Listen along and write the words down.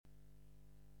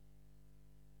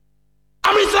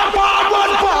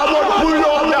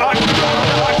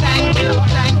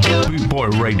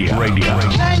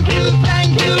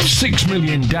6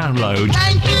 million downloads.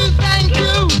 Thank you.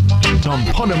 On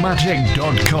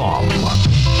Podomatic.com.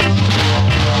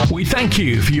 We thank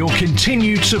you for your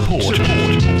continued support.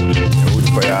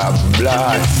 For your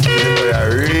blast, for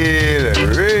your real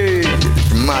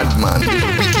madman.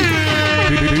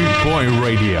 Boot Boy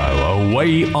Radio, a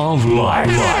way of life.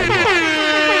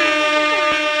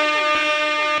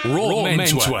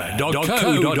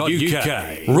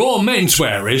 rawmenswear.co.uk. Raw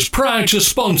Menswear is proud to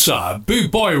sponsor Boot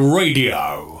Boy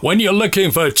Radio. When you're looking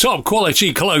for top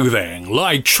quality clothing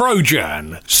like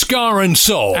Trojan, Scar and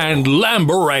Soul, and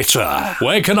Lamberetta,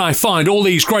 where can I find all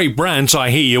these great brands, I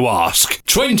hear you ask?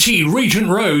 20 Regent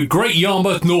Road, Great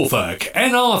Yarmouth, Norfolk,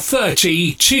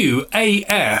 NR30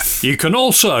 2AF. You can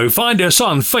also find us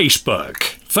on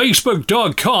Facebook.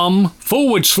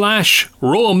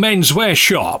 Facebook.com/Raw Menswear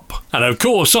Shop. And of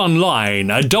course online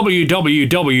at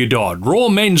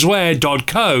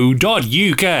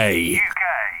www.rawmenswear.co.uk.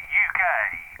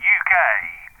 UK.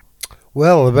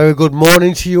 Well, a very good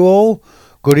morning to you all.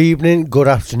 Good evening, good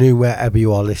afternoon, wherever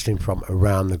you are listening from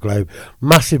around the globe.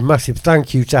 Massive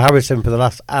thank you to Harrison for the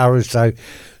last hour or so.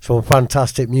 Some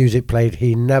fantastic music played.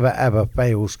 He never ever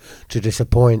fails to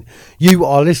disappoint. You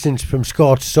are listening to From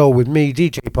Scar to Soul with me,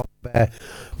 DJ Poppa,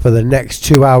 for the next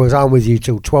 2 hours. I'm with you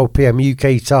till 12 p.m.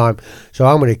 UK time. So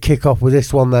I'm going to kick off with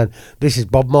this one then. This is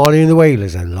Bob Marley and the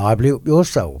Wailers and Lively Up Your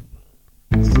Soul.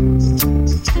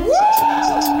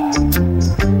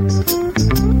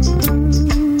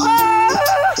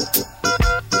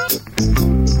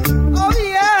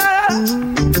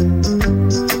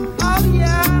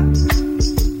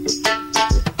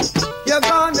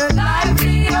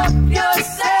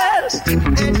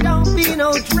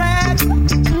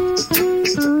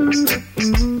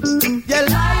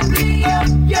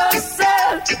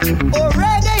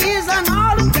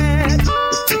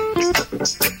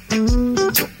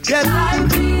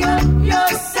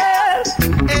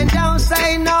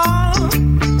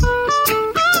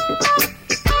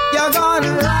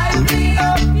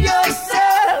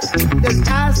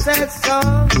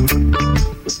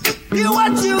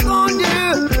 What you gonna do?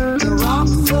 You rock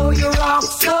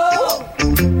so,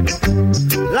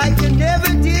 like you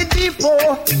never did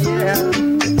before. Yeah.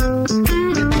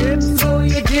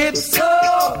 You dip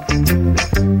so,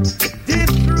 dip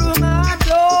through my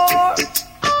door.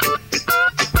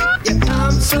 You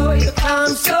come so,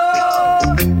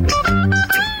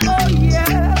 oh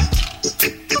yeah.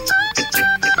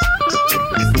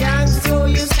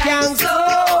 You skank so,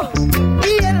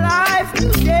 real life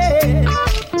today.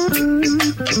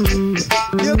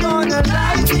 You're gonna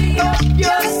lighten up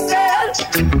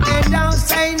yourself and don't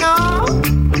say no.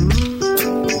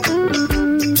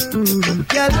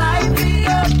 You lighten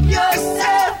up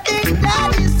yourself, Big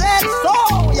Daddy said so,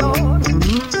 yo.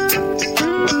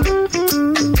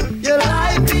 You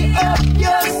lighten up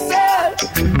yourself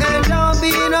and don't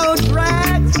be no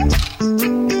drags.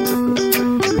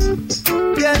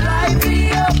 You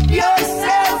lighten up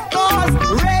yourself, 'cause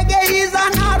reggae is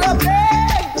another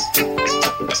bag.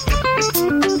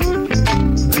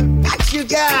 What you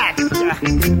got?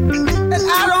 And I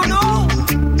don't know.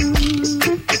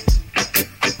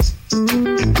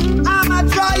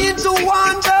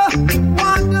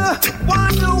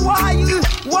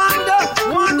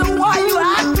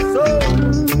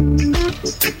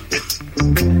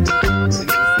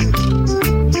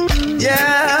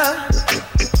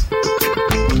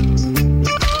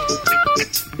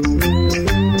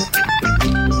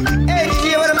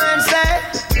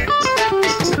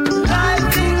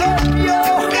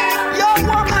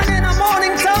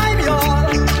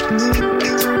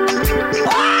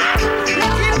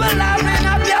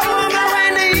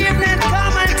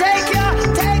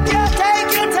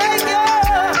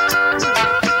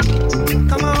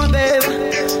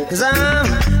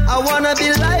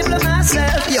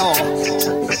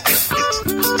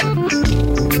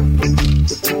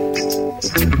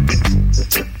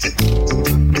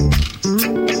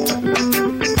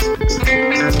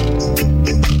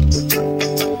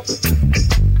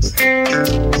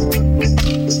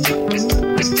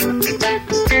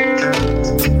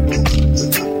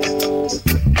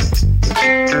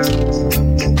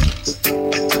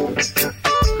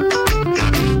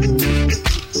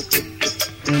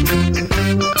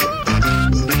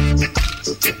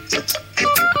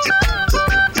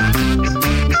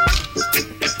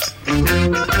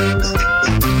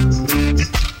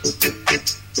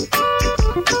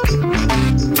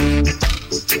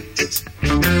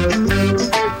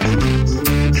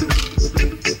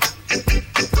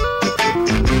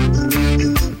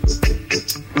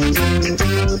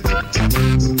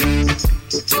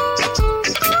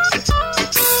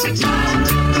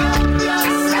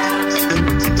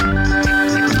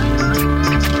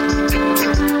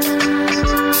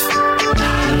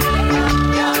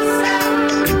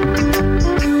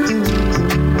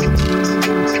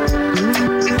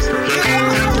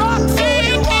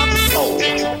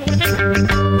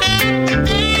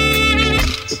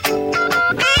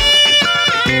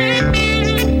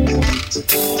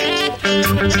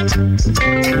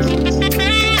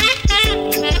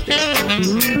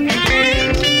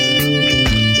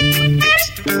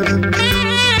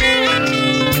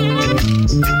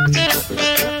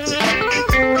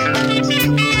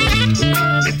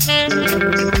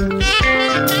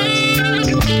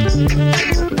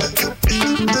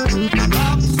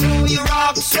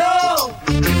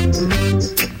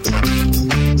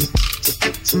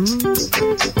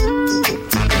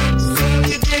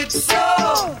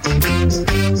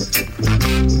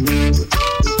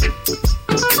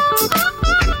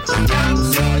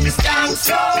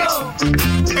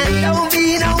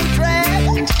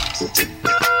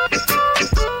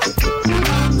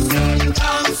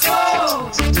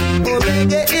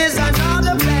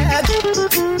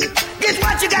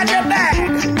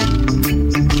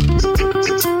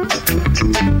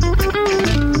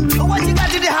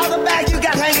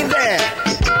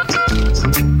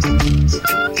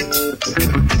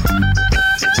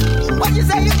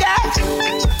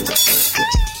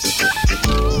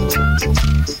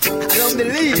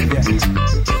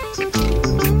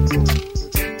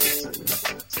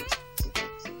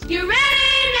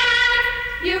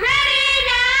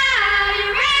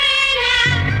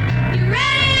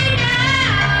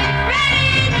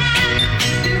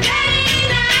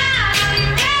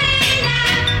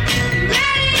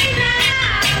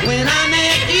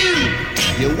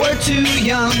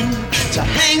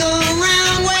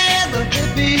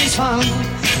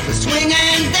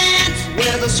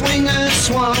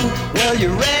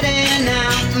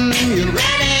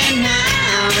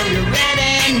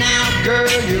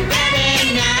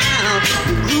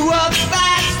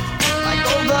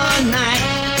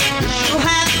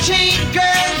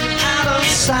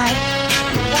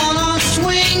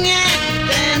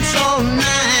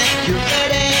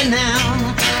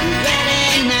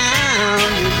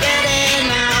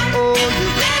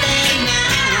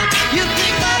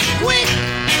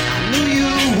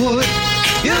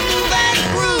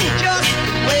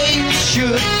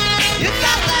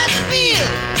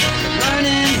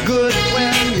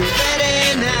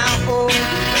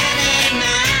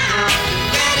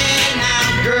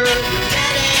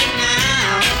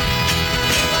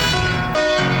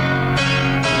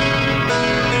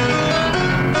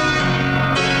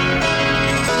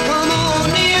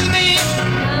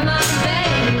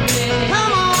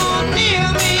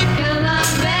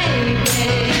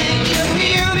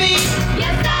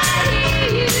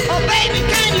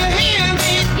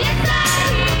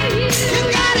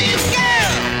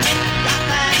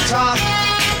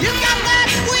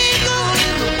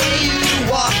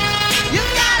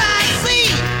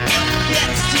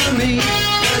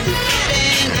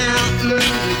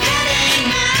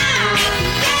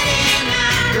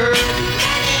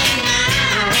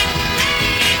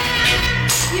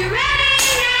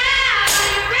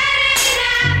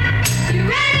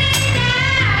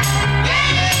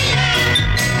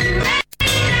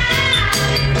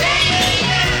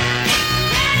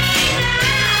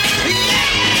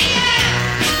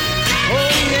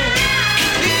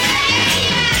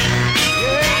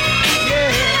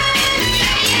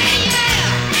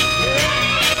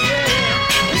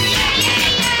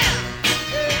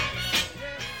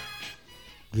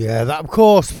 Yeah, that of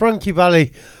course, Frankie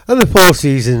Valli and the Four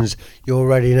Seasons. You're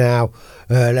ready now.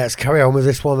 Let's carry on with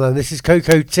this one then. This is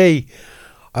Coco T,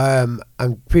 and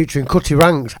featuring Cutty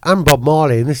Ranks and Bob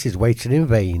Marley, and this is Waiting in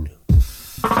Vain.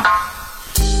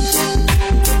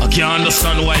 I can't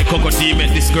understand why Coco T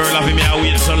met this girl having me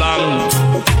wait so long.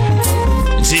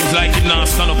 It seems like it not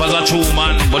stand up as a true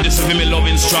man, but this is me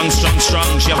loving strong.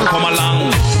 She have to come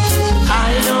along.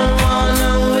 I don't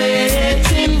wanna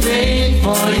wait in vain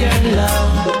for your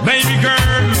love, baby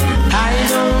girl. I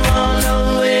don't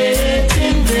wanna wait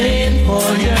in vain for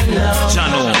your love.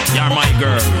 Jano, you're my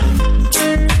girl.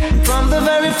 From the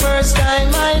very first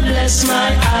time I bless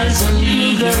my eyes on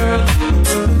you, girl,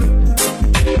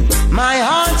 my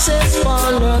heart says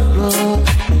follow through.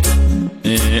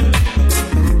 Yeah.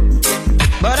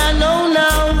 But I know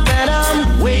now that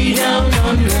I'm way down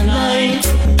on your line.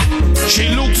 She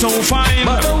looks so fine,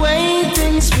 but the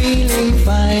waiting's feeling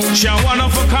fine. She one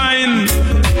of a kind.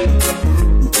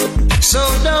 So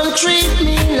don't treat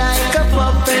me like a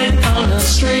puppet on a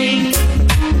string.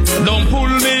 Don't pull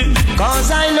me,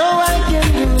 cause I know I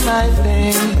can do my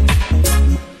thing.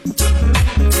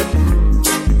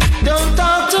 Don't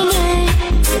talk to me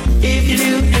if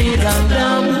you think I'm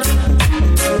dumb.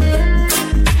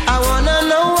 I wanna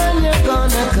know when you're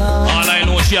gonna come. All I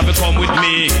know, she have to come with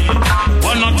me.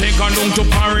 Wanna take her down to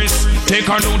Paris, take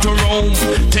her down to Rome,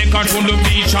 take her to the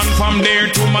beach and from there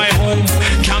to my home.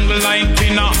 Candlelight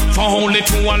dinner for only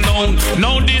two alone.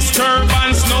 No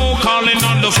disturbance, no calling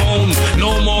on the phone.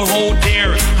 No more out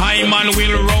there, I man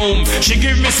will roam. She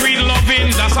give me sweet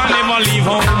loving, that's I never leave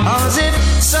home. As if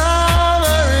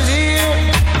summer is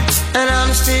here and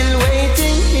I'm still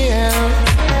waiting here.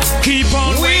 Keep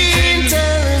on waiting.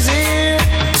 Winter is here,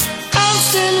 I'm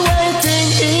still waiting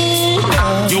here.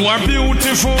 You are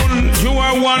beautiful, you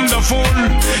are wonderful.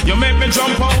 You make me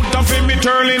jump out of me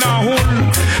turning a hole.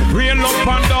 Rail up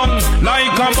and down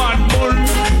like a bad bull.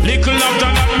 Little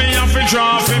after that me have to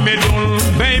draw for me dull.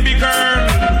 Baby girl,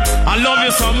 I love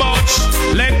you so much.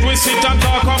 Let we sit and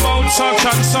talk about such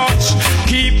and such.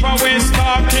 Keep away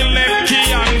talking left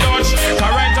key and Dutch.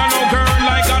 Correct I know girl,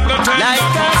 I got the tender Like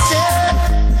I said,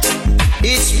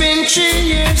 it's been 3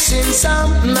 years since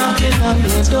I'm knocking on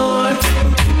your door.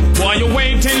 Why you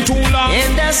waiting too long?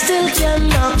 And I still can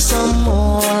knock some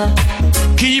more.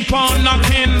 Keep on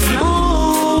knocking.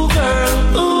 Ooh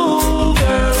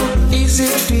girl, is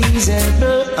it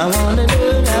feasible? I wanna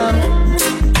do now.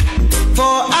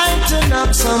 For I to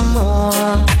knock some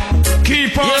more.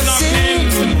 Keep on You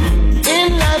knocking. see,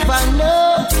 in life I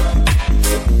know,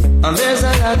 and there's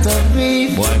a lot of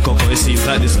grief. Boy, Coco, it seems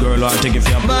like this girl want to take it for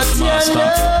your But your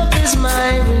love is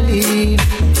my relief.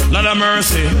 Lord of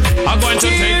mercy, I'm going to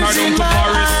take her down to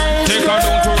Paris, take her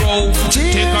down to Rome,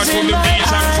 take her to the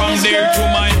beach and from there to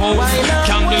my home.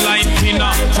 Candlelight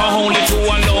dinner for only two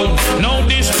alone. No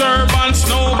disturbance,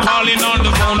 no calling on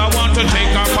the phone. I want to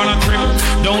take her on a trip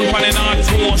down on the North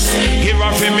Coast. Give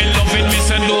her for me loving me,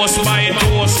 say dose by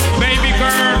dose. Baby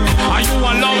girl, are you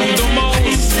I love the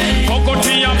most? Coco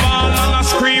to your ball and I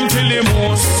scream till the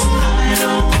most. I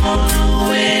don't wanna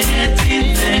wait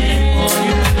in vain for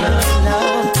your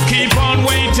love. Keep on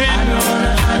waiting.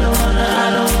 I don't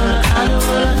wanna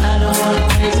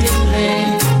wait in vain.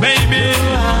 Baby,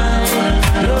 I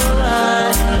don't wanna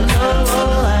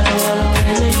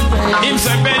wait in vain. him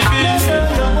say baby,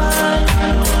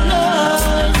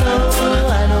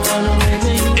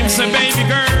 him say baby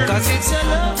girl. 'Cause it's a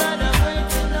love that I'm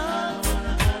waiting on,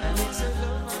 and it's a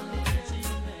love I'm waiting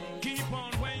in vain. Keep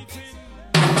on waiting.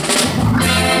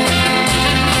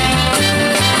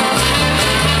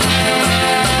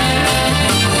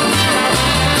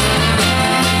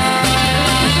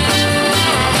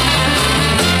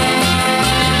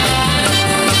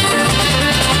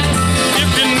 If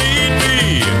you need me,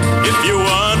 if you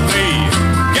want me,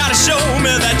 gotta show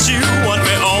me that you want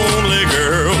me only,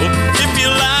 girl. If you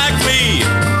like me,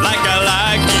 like I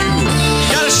like you,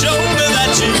 gotta show me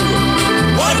that you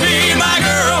want me, my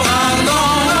girl.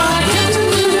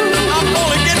 I'm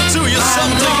gonna get to you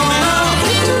someday now.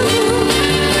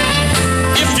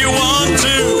 If you want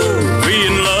to be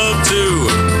in love too,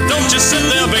 don't just sit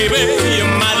there, baby, you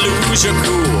might lose your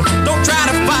cool. Don't try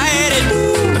to fight it,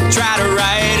 but try to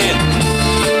write it.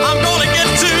 I'm gonna get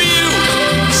to you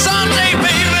someday,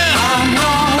 baby. I'm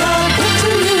gonna get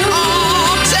to you.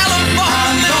 Oh,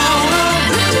 California.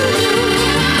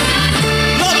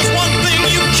 Love is one thing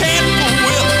you can't fool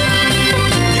with.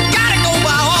 You gotta go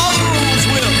by all the rules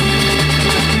with.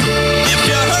 If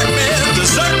you hurt me,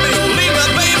 desert me, or leave me,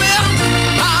 baby,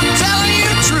 I'm telling you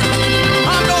the truth.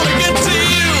 I'm gonna get to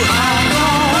you. I'm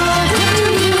gonna get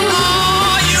to you.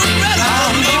 Oh, you better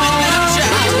believe it now,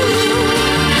 child.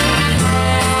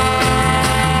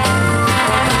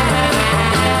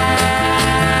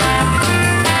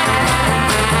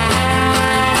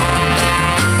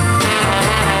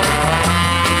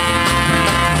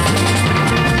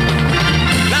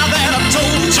 Now that I've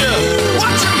told you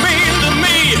what you mean to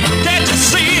me, can't you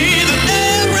see that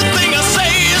everything I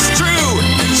say is true?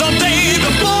 Someday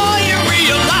before you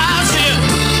realize it,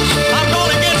 I'm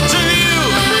gonna get to you.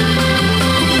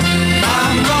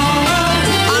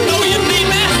 I know you need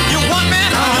me, you want me,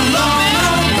 you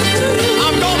love me.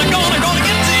 I'm gonna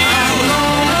get to you.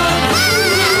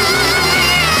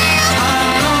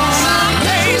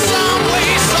 Someday, some way,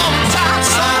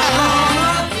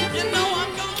 sometime, you know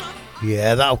I'm gonna.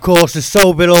 Yeah, that of course the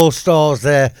Soulville All Stars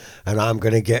there, and I'm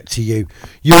going to get to you.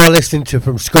 You are listening to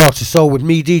From Scar to Soul with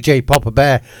me, DJ Poppa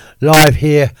Bear, live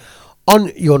here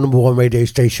on your number one radio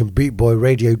station,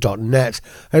 bootboyradio.net.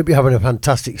 Hope you're having a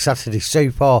fantastic Saturday so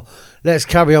far. Let's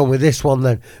carry on with this one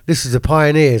then. This is the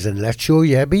Pioneers and Let Your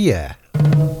Yeah Be Yeah.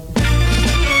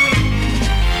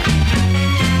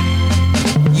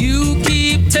 You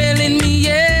keep telling me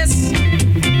yes,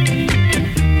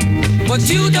 but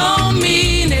you don't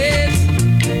mean it.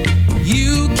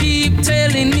 You keep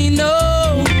telling me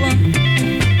no,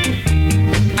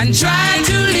 and trying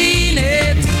to lean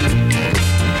it.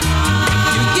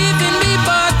 You're giving me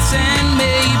buts and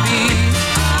maybe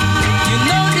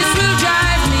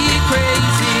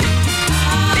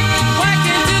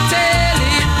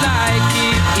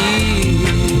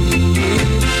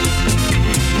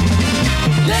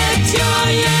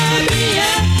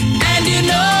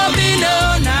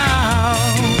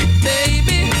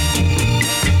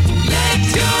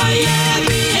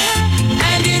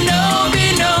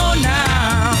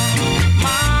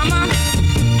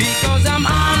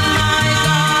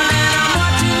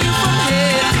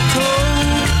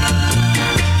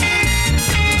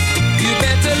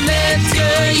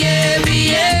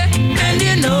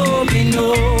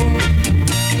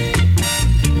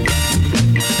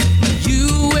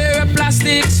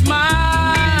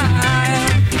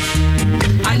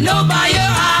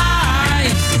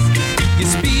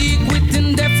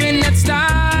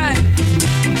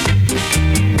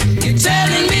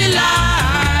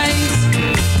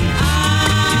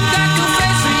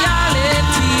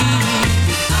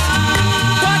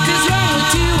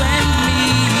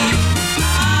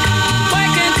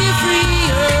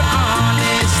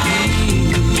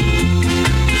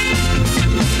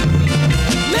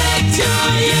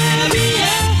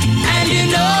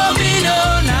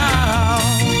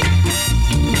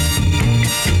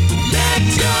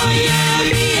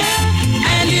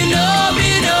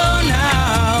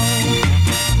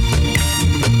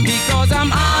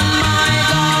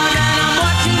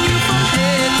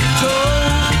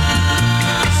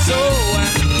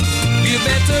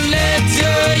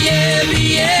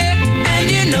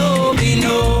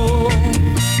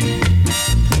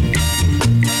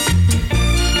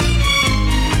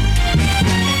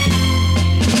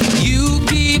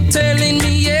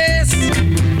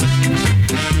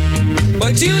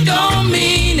but you don't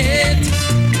mean it.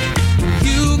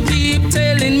 You keep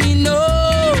telling me no,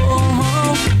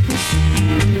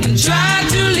 and try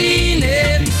to lean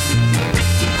it.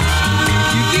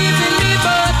 You're giving me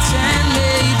buts and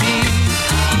maybe.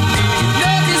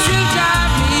 No, this will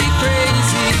drive me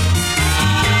crazy.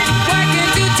 Why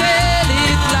can't you tell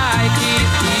it like it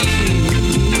is?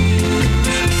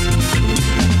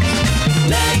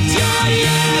 Let your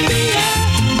yeah be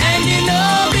yeah, and you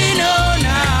know we know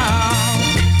now.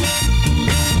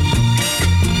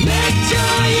 Let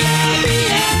your yeah be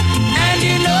yeah, and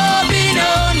you know we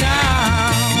know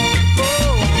now.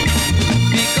 Oh,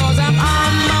 because I'm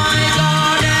on my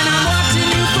guard and I'm watching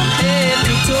you from head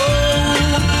to toe.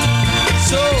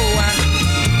 So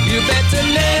you better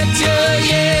let your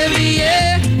yeah be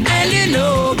yeah, and you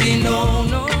know we know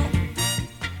no.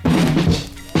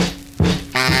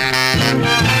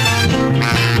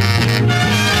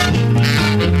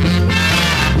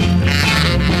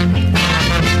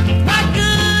 What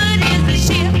good is a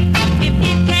ship if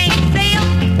it can't sail?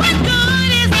 What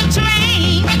good is a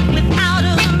train without a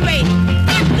rail?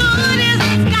 What good is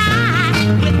the sky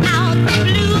without the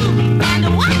blue? And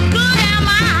what good am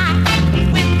I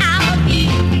without you?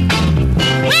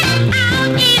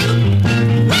 Without you,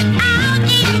 without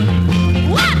you,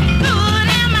 what good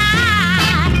am I?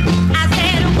 I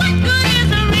said, what good is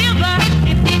a river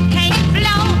if it can't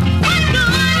flow? What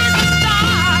good is a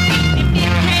star if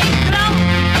it can't glow?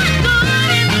 What good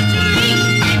is a dream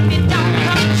if it don't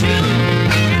come true?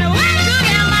 And what good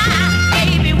am I,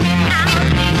 baby, without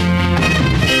you?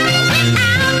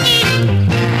 Without you,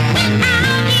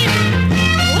 without you,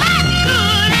 what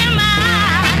good am I?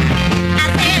 I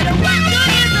said, what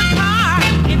good is a car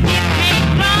if it can't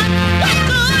run? What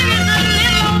good is a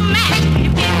little match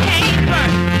if it can't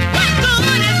burn? What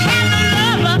good is having a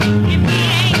lover if he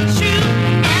ain't true?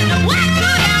 And what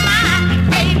good am I,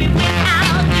 baby,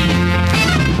 without you?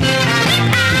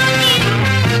 Without you,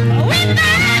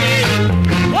 without you,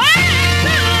 what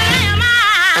good am I?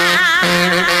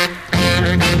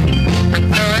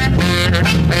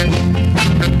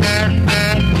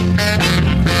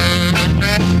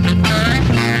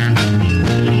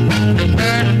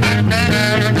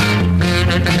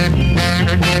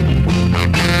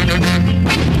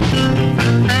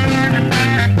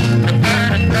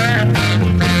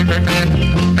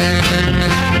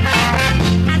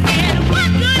 I said, what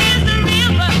good is a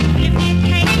river if it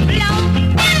can't flow?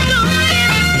 What good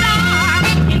is a star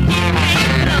if it can't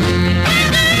glow? What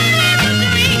good is a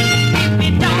dream if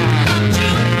it don't come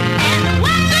true? And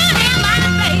what good am I,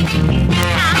 baby,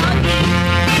 without you?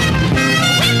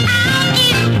 Without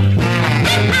you,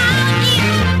 without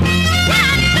you,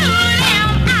 what good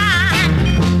am I?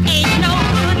 Ain't no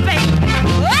good, baby.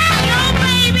 Oh, no,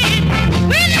 baby,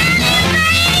 without you,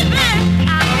 baby,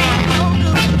 I ain't no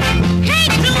good.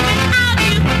 Can't do without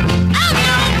you. Oh,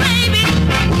 no, baby,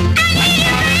 I need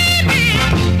you, baby.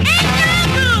 Ain't no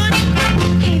good.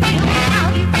 Can't do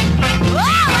without you.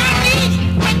 Oh, I need you.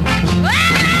 Oh,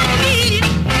 I need you.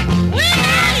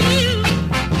 Without you,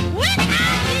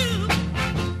 without you,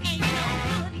 ain't no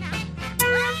good now.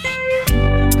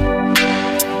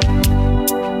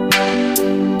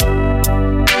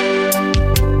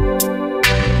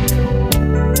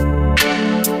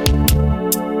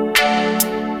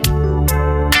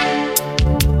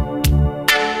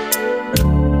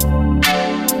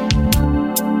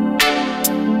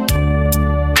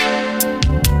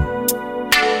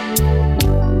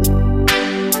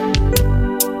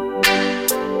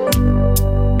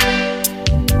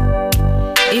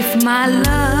 If my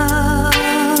love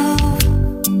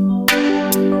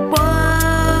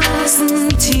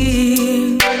wasn't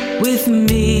here with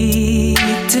me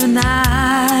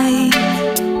tonight,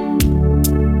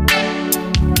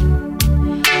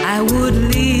 I would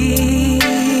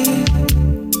live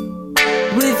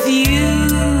with you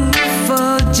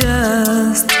for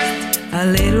just a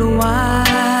little while.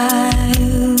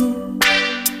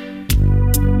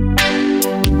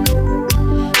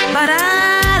 But I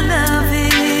love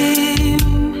him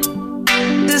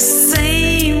the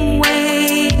same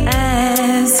way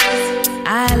as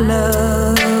I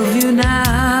love you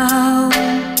now.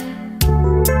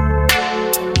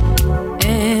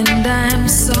 And I'm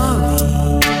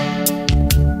sorry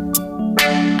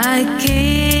I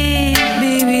can't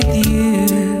be with you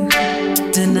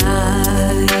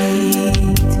tonight.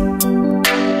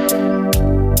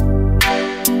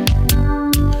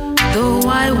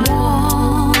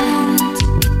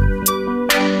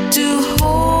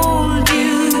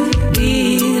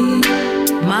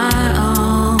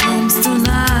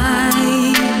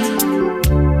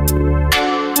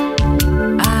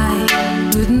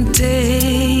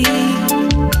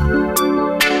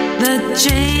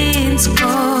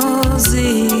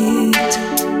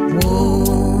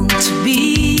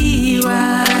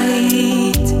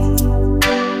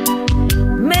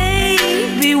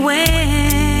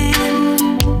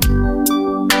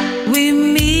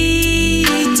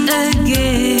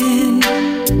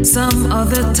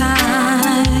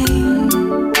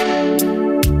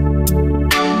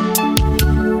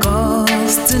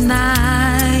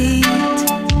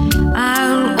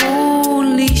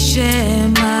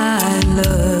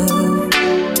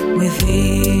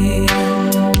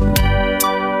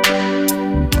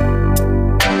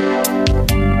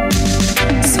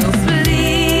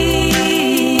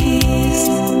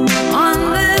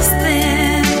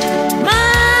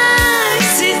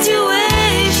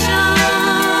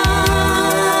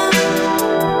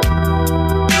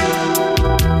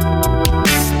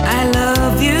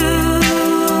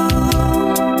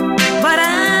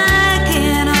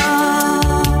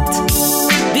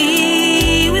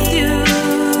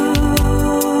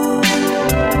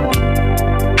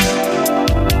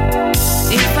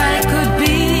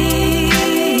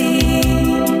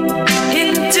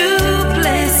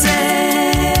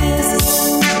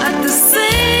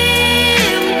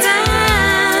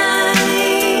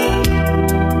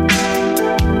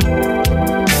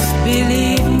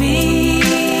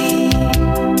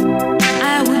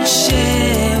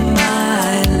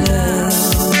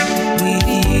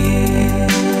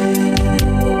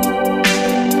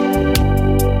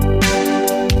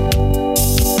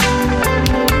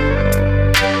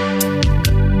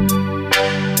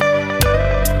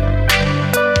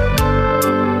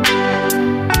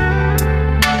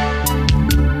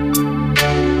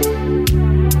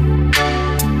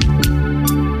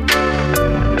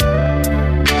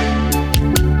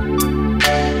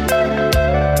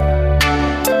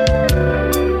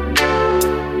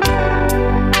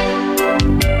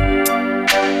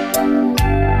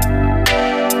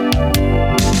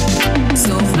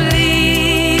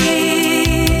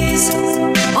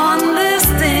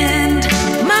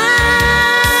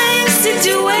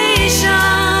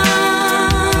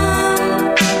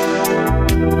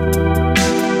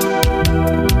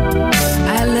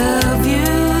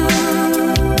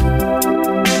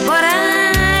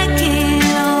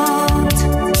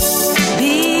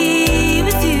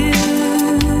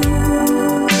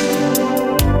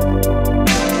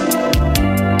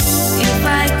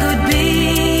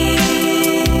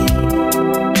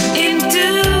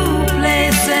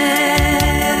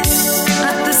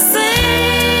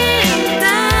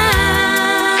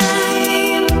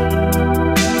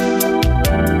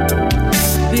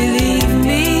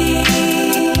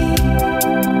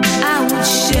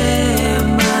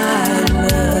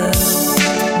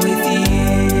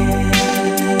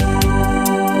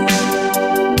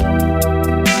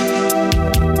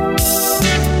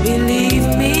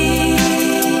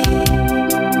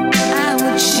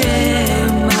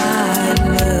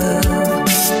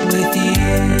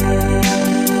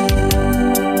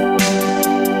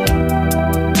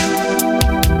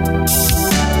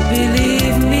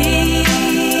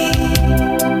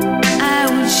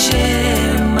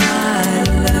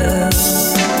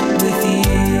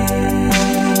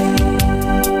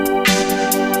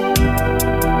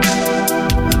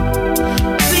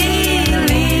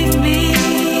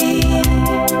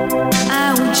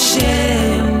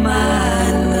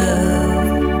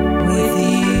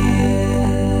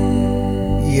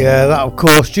 Yeah, that of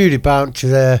course, Judy Bouncer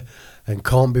there, and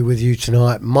Can't Be With You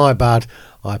Tonight. My bad,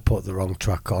 I put the wrong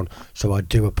track on, so I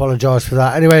do apologise for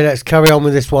that. Anyway, let's carry on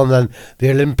with this one then, the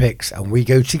Olympics, and we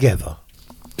go together.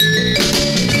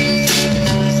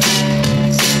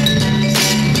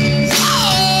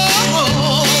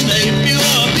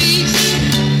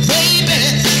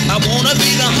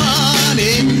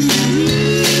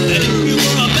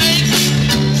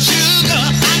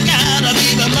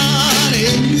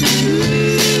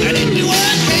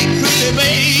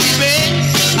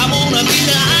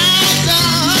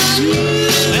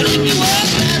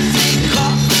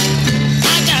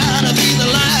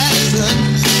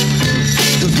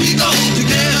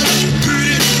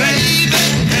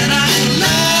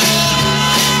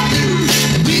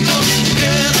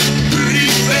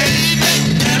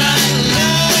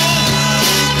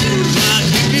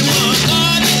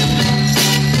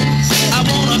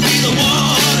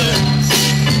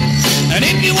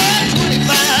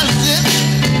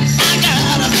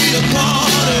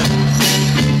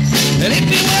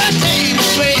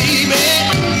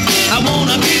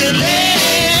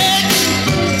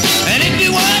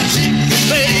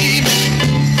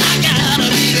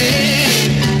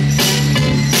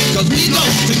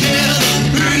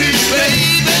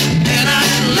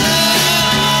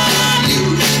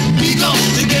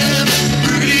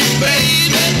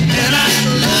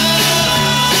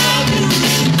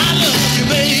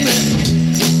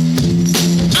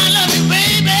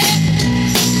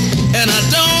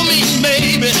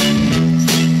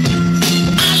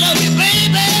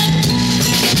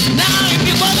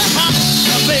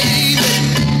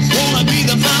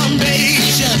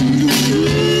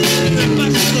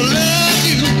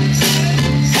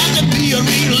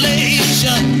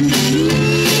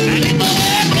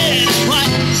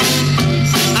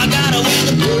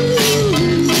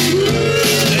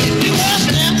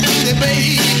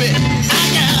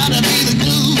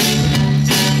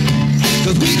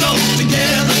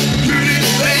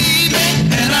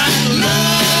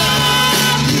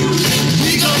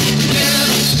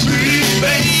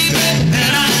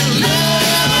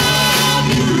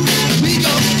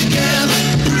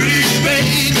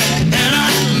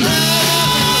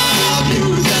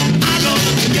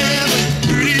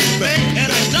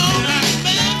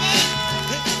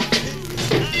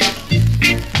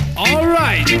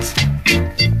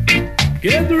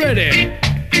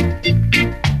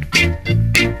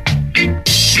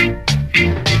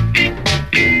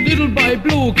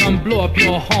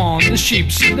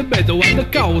 The meadow and the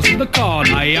cows in the corn,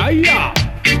 aye, aye, aye.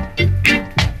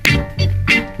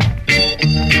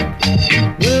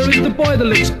 Where is the boy that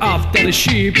looks after the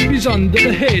sheep? He's under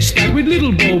the haystack with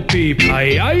little Bo Peep,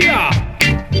 aye, aye, aye.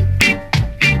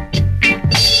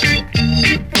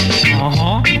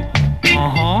 Uh-huh,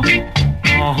 uh-huh,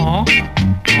 uh-huh,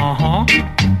 uh-huh,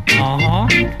 uh-huh,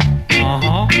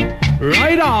 uh-huh.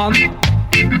 Right on.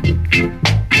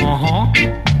 Uh-huh,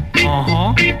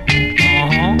 uh-huh,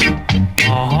 uh-huh.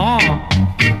 Uh-huh.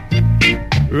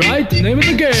 Right, the name of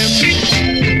the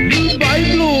game. Blue by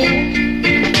blue.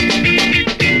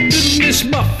 Little Miss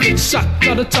Muffet sat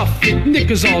on a tuffet,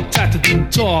 knickers all tattered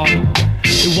and torn.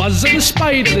 It wasn't a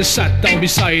spider that sat down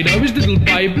beside her, it was little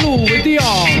by blue with the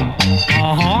arm.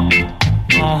 Uh-huh,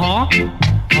 uh-huh,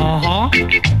 uh-huh,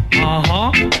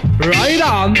 uh-huh. Right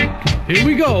on, here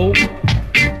we go.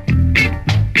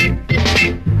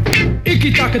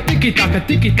 Tiki-taka, tiki-taka,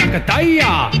 tiki-taka,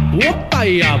 taya.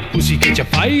 Whoop-taya, pussy catch a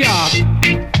fire.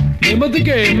 Name of the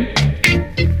game,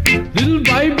 Little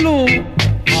by Blue.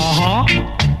 Uh-huh,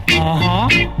 uh-huh,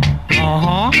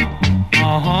 uh-huh,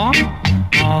 uh-huh,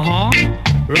 uh-huh.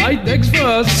 Right, next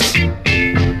verse.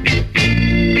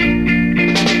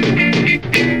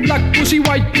 Black pussy,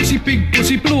 white pussy, pig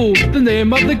pussy, blue. The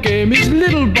name of the game is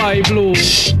Little by Blue.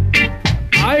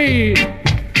 Aye.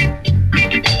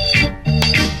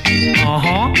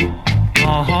 Uh-huh,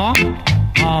 uh-huh,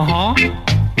 uh-huh,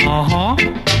 uh-huh.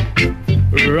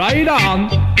 Right on.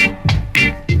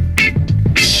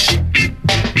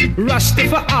 Rasta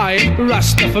for I,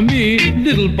 Rasta for me,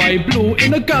 little by blue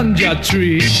in a ganja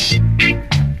tree.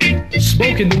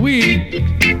 Smoking the weed.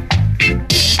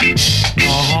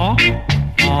 Uh-huh,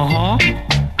 uh-huh,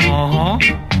 uh-huh,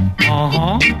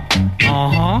 uh-huh,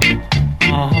 uh-huh,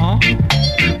 uh-huh.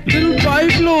 Little by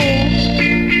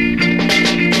blue.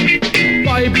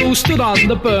 By blue stood on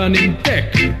the burning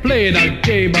deck, playing a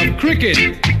game of cricket.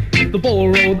 The ball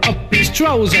rolled up his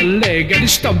trouser leg and he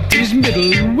stumped his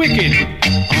middle wicket.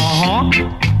 Uh-huh,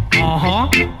 uh-huh,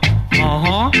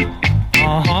 uh-huh,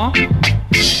 uh-huh.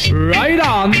 Right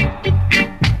on.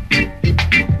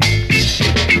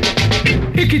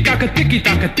 Tiki-taka,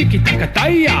 tiki-taka, tiki-taka,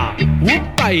 taya.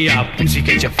 Whoop-aya, pussy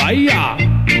catch a fire.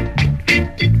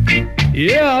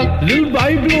 Yeah, little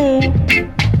baby blue.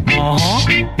 Uh-huh,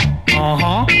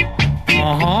 uh-huh,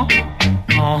 uh-huh,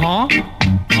 uh-huh,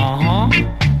 uh-huh,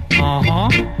 uh-huh,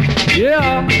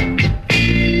 yeah.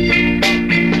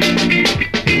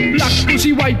 Black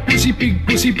pussy, white pussy, pink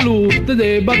pussy, blue.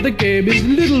 Today, but the game is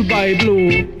little baby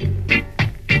blue.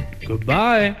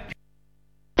 Goodbye.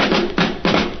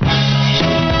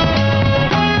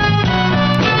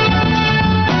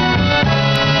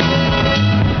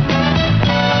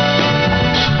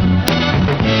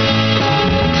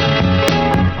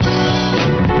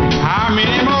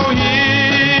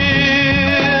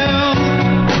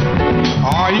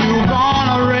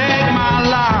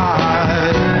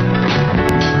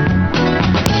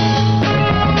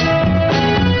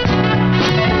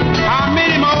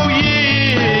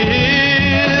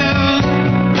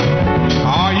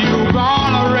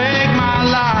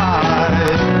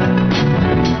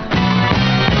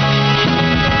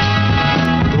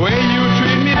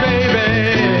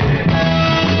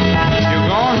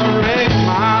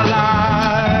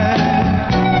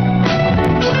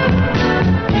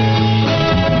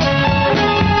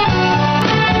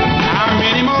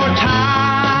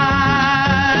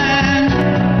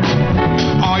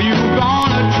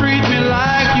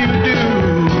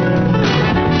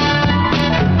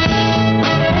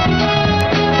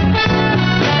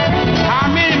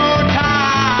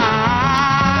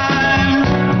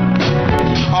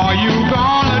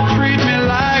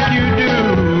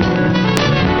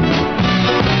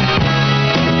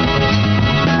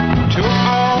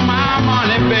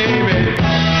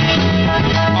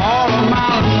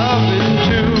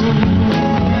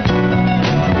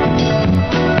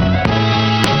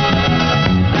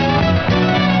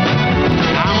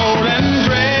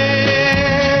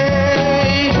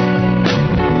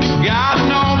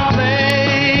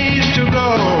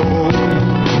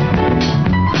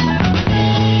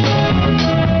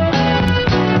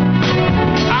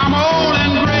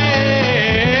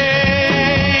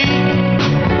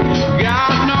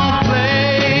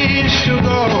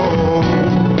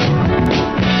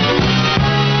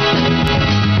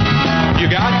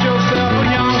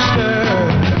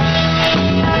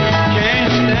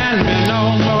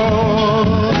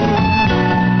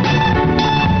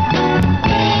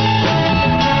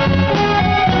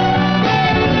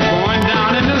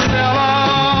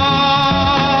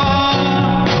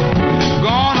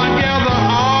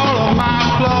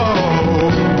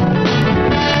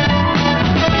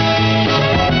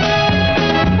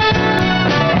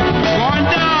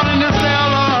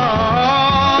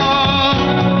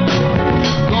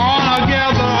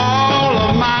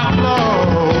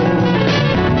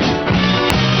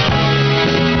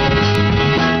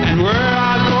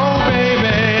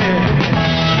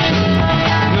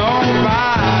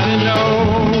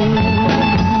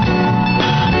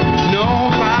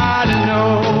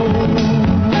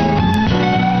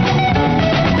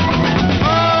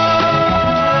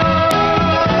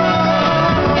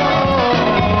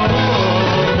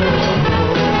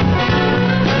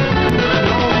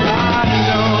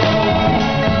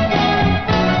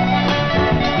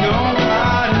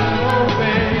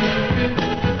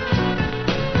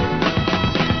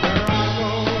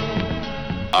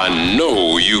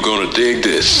 dig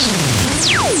this.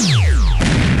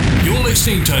 You're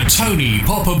listening to Tony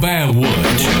Poppa Bear Wood.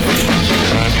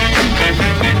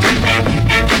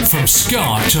 From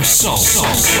ska to soul.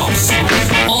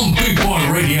 On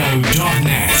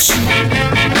bootboyradio.net.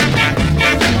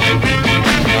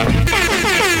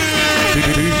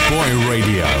 Boot Boy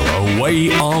Radio, a way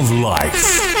of life.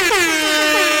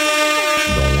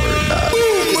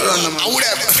 Don't worry about it.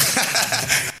 Whatever.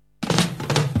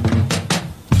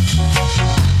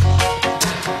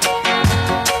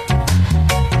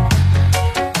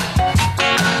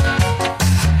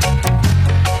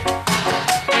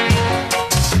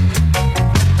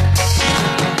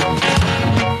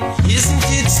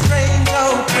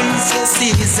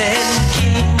 Princesses and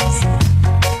kings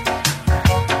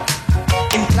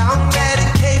in clown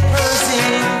batted capers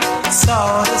in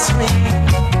sawdust ring.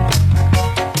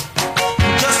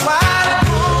 Just why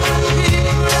don't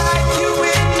people like you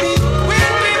and me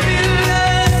when we feel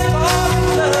less for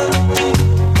love?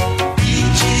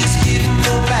 Each is given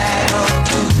a bag of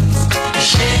tools,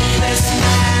 shameless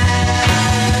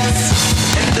nights,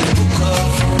 and the book of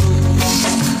rules.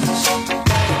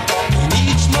 And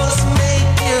each must make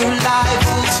your life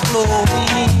is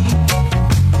flowing.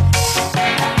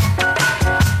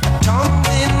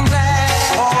 Tumbling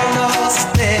back on a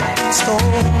stepping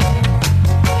stone.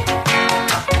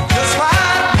 Just why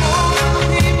don't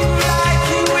people like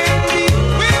you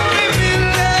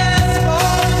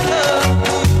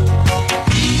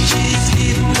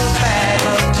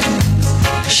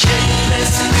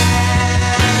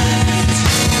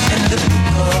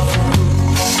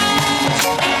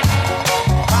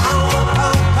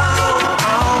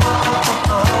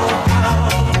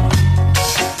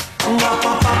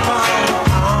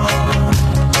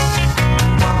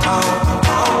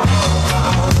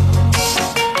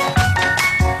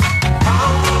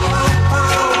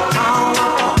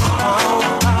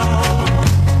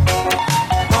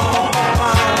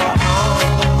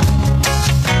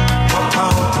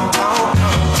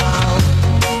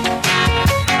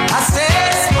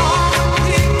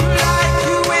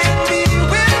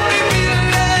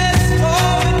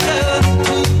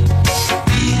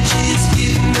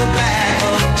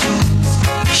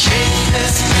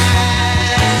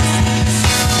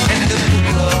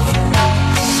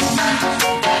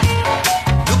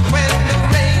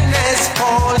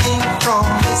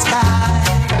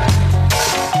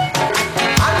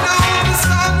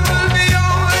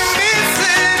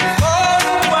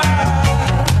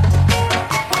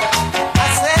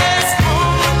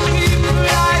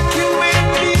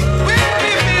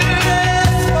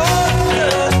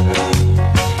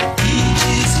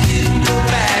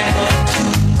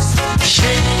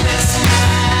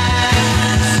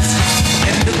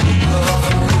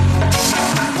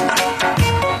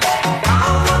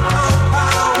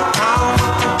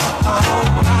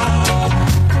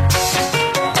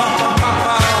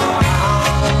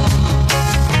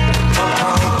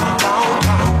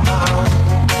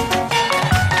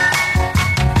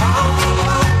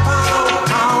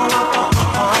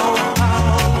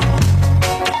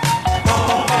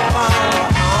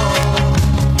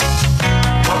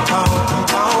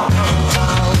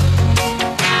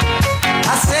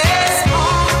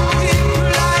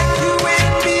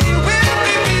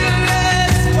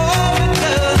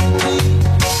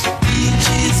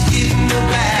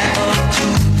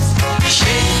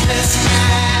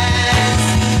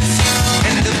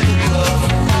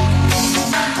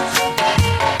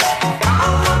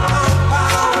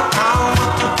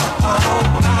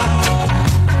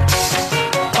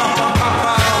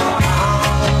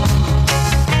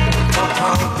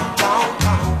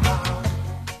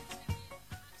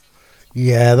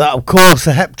Yeah, that of course,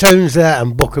 the Heptones there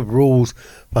and Book of Rules.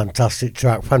 Fantastic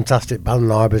track, fantastic band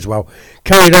live as well.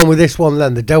 Carried on with this one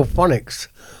then, the Delphonics,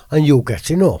 and You're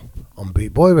Getting Up on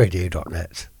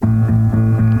bootboyradio.net.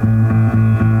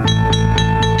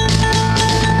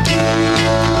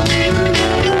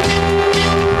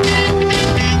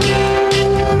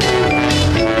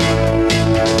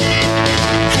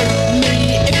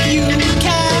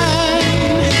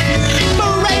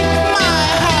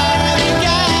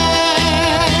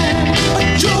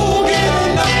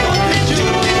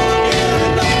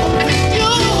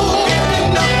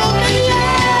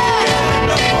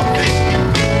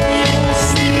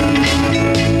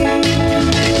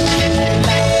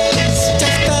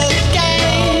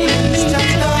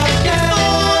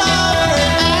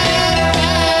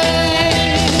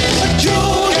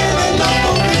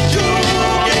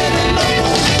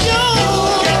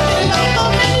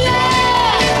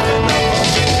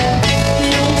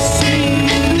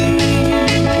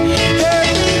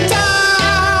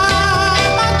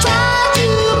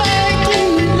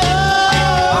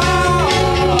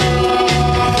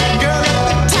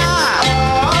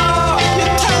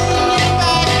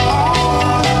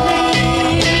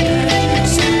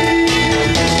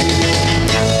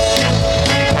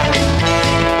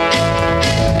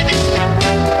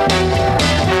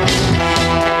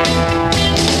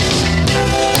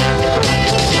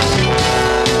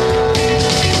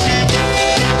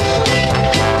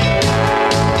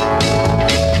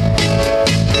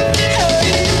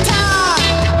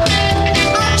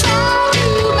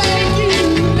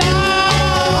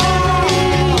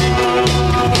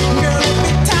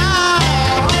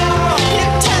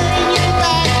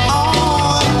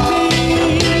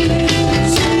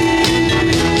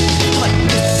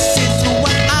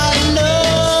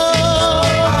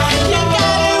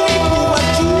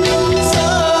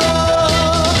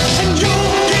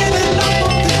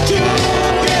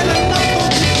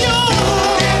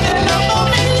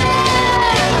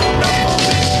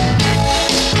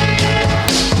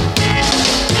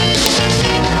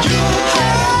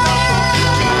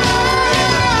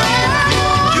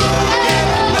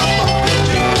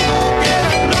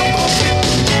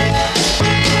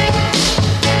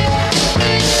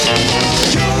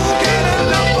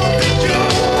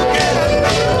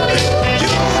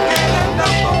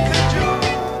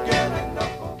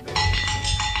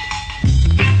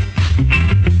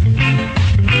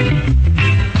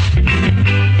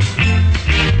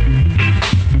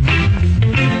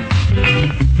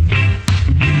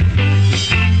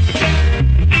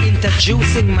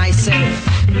 Introducing myself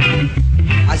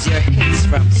as your hits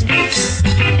from space.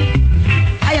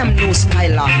 I am no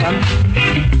Skylarker.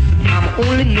 I'm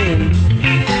only known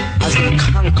as the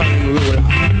conquering ruler.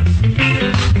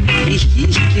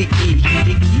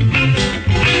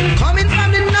 Coming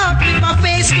from the north with my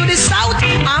face to the south,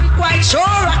 I'm quite sure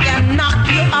I can knock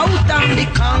you out. I'm the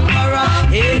conqueror.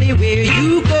 Anywhere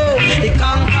you go, the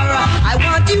conqueror. I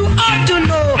want you all to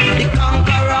know the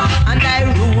conqueror, and I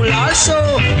rule also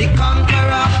the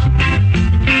conqueror.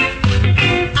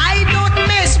 I don't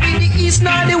mess with the east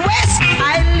nor the west.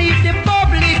 I leave the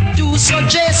public to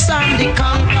suggest I'm the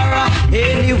conqueror.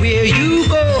 Anywhere you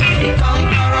go, the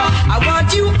conqueror. I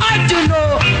want you all to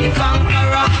know the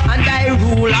conqueror, and I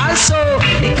rule also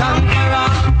the conqueror.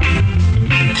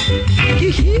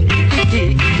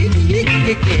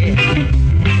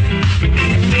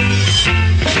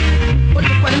 But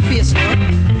look what them face now.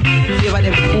 Favor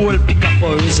them whole pick up a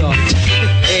result.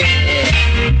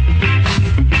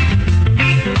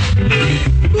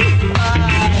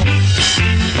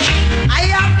 I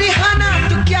have the honor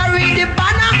to carry the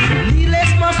banner.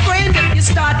 Needless, my friend, you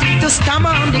started to stammer.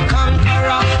 I'm the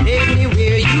conqueror.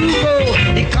 Anywhere you go,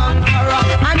 the conqueror.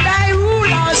 And I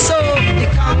rule also the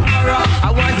conqueror.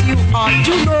 I want you all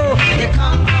to know the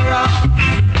conqueror.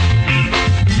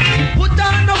 Put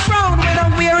on no frown when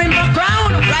I'm wearing my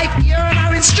crown. Right here on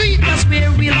our street, that's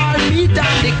where we'll all meet.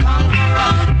 I'm the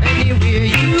conqueror. Anywhere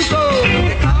you go,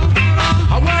 the conqueror.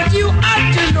 I want you all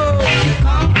to know the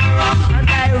conqueror. And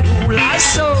I rule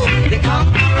also the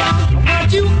conqueror. I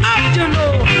want you all to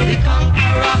know the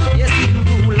conqueror. Yes, you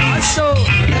rule also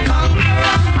the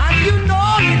conqueror. And you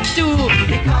know it too,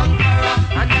 the conqueror.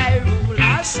 And I rule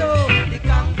also the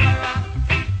conqueror.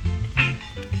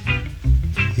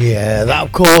 Yeah, that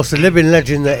of course, the living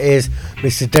legend that is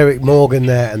Mr. Derek Morgan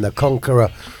there and the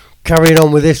Conqueror. Carrying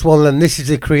on with this one, and this is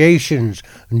the Creations,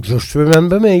 and Just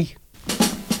Remember Me.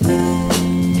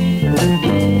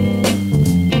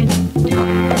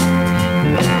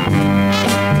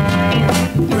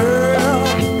 Girl,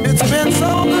 it's been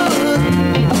so good,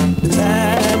 the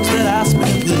times that I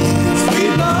spent with you.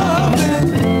 Sweet loving,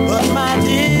 but my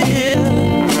dear,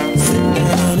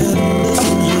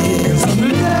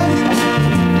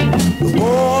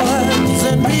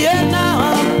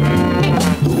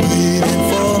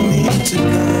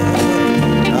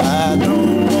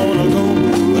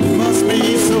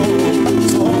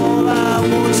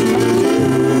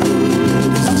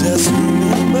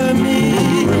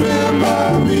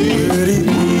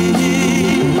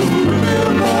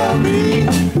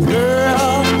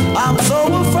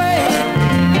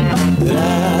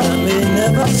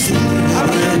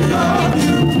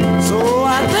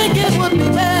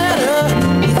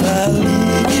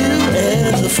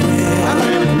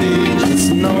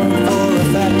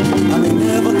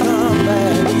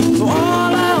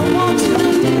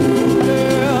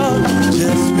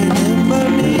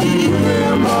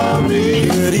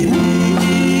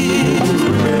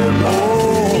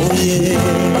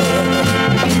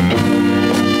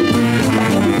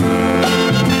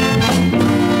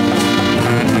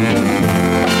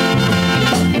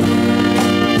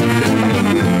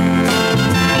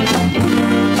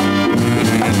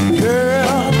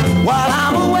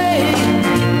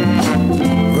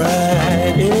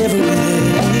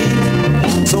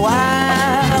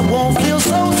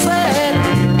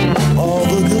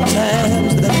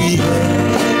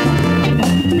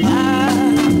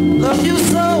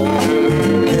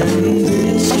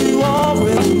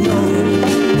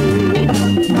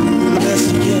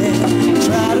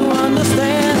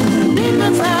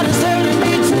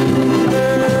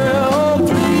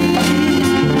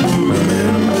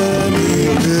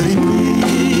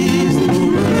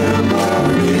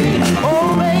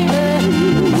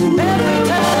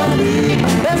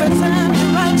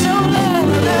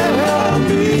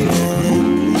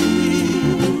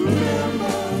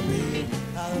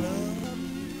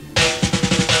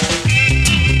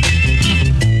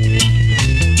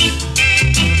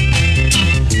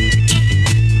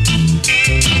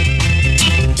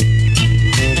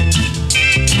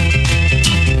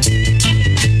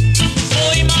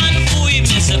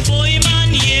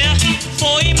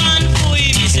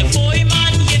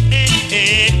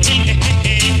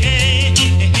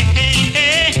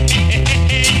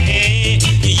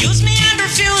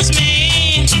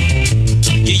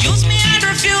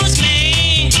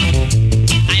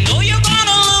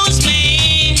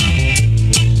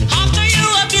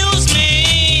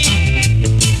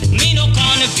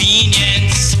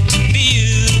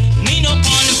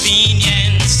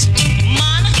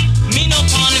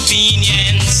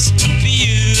 convenience for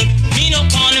you. Me no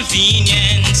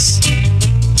convenience.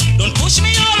 Don't push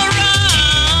me all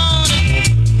around.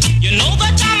 You know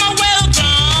that I'm a well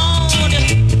ground.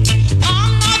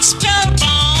 I'm not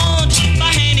spellbound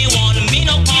by anyone. Me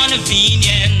no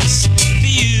convenience for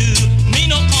you. Me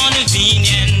no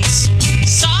convenience.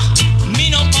 Sir, me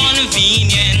no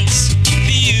convenience for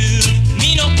you.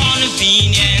 Me no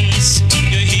convenience.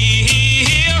 You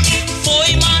hear?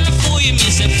 Foy man, foy me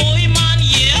say foy man,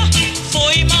 yeah.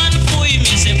 Foy man, foy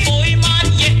me say foy man,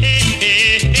 yeah.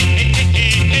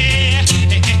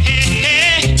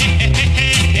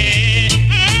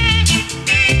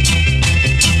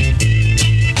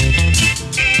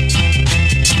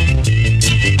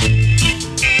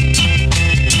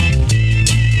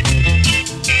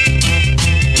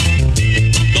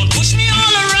 Don't push me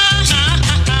all around.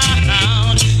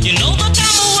 You know that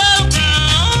I'm a well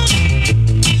ground.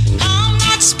 I'm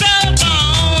not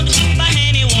spellbound by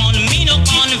anyone. Me no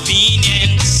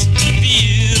convenience for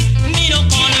you. Me no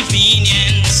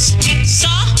convenience.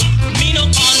 Sir, me no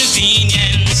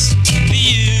convenience for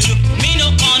you. Me no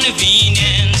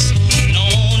convenience. No,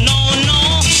 no, no.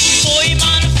 Foy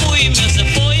man, foy me say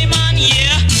foy man,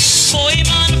 yeah. Foy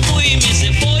man, foy me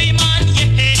say foy man, yeah.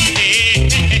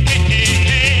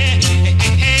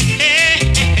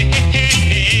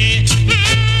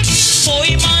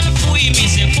 Foy man, foy me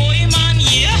say foy man,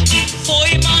 yeah.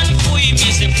 Foy man, foy me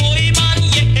say foy man,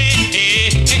 yeah.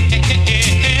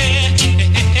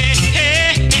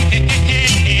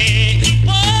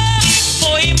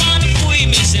 Foy man, foy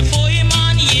me say foy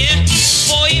man, yeah.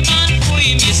 Foy man, foy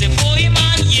me say foy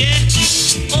man, yeah.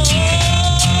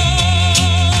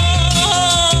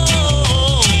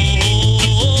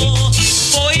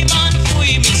 Foy man,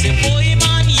 foy me say foy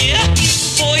man, yeah.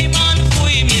 Foy man,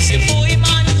 foy me say foy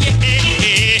man, yeah.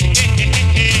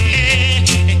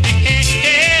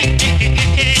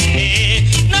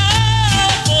 No,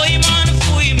 foy man,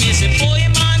 foy me say foy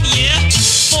man, yeah.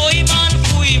 Foy man,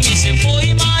 foy me say foy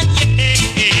man, yeah.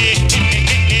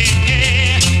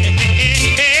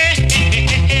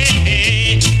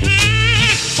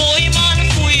 Foy man,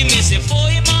 foy me say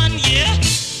foy man, yeah.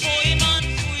 Foy man,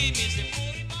 foy me say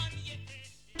foy man, yeah.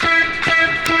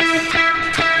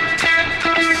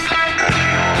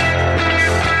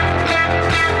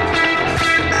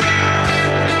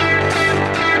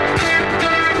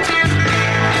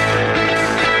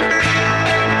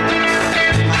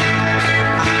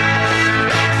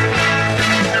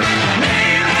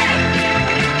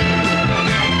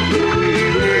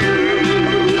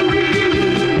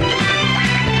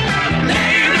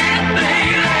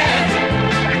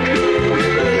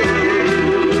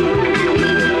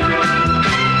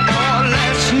 Oh,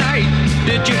 last night,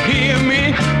 did you hear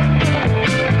me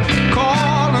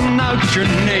calling out your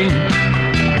name?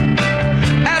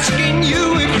 Asking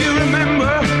you if you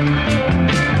remember,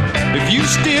 if you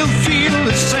still feel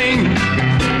the same.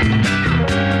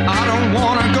 I don't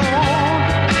wanna go on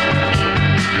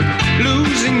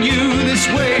losing you this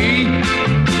way.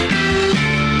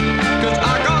 'Cause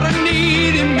I got a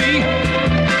need in me.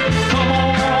 Come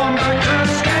on back to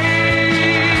stay.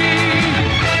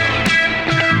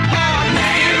 Oh,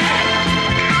 baby,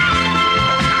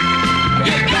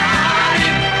 you got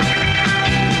it.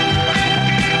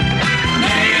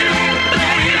 Baby,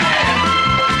 baby,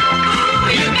 ooh,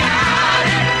 you got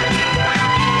it.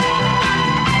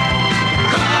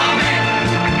 Come in,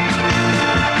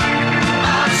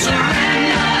 I'll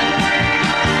surrender.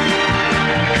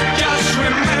 Just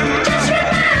remember,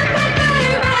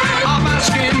 I'm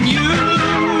asking you.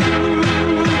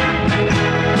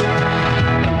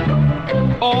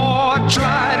 Oh, I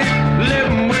tried it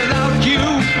living without you,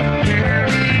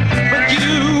 but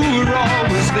you were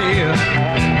always there.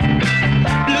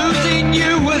 Losing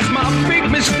you was my big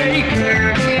mistake,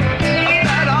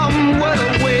 that I'm well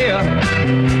aware.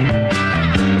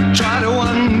 Try to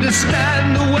understand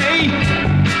the way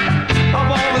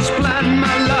I've always planned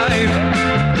my life.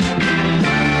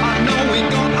 I know we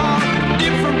got our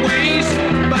different ways,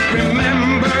 but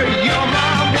remember you're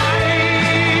my wife.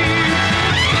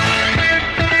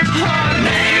 Oh,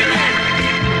 baby,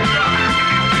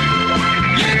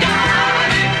 you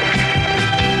got it.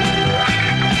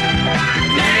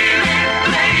 Baby,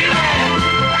 baby,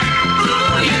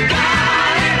 ooh, you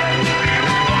got it.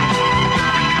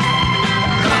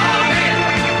 Come in,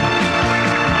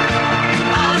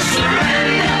 I'll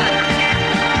surrender.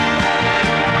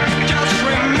 Just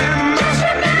remember,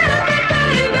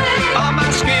 I'm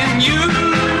asking you.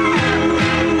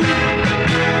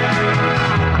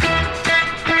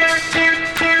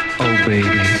 Oh,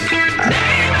 baby,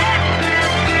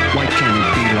 why can't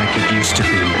it be like it used to be?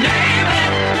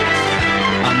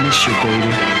 I miss you,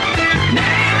 baby.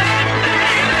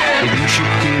 If you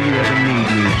should feel you ever need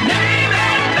me,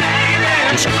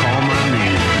 just call my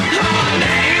name.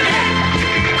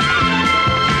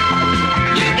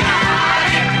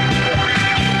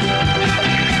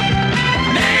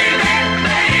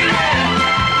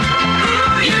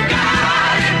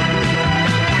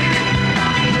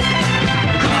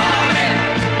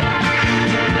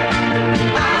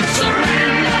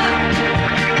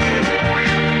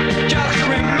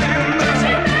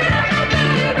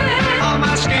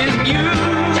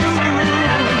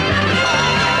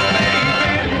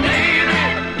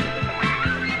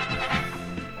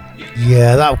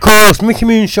 Yeah, that of course, Mickey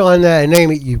Moonshine there,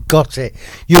 name it, you've got it.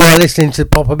 You are listening to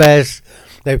Poppa Bear's,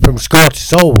 they're from Scar to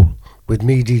Soul, with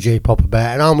me, DJ Poppa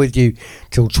Bear, and I'm with you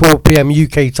till 12 PM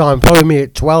UK time. Follow me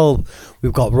at 12.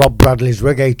 We've got Rob Bradley's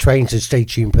Reggae Train, so stay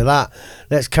tuned for that.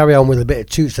 Let's carry on with a bit of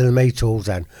Toots and the Maytals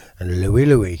and Louie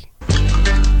Louie.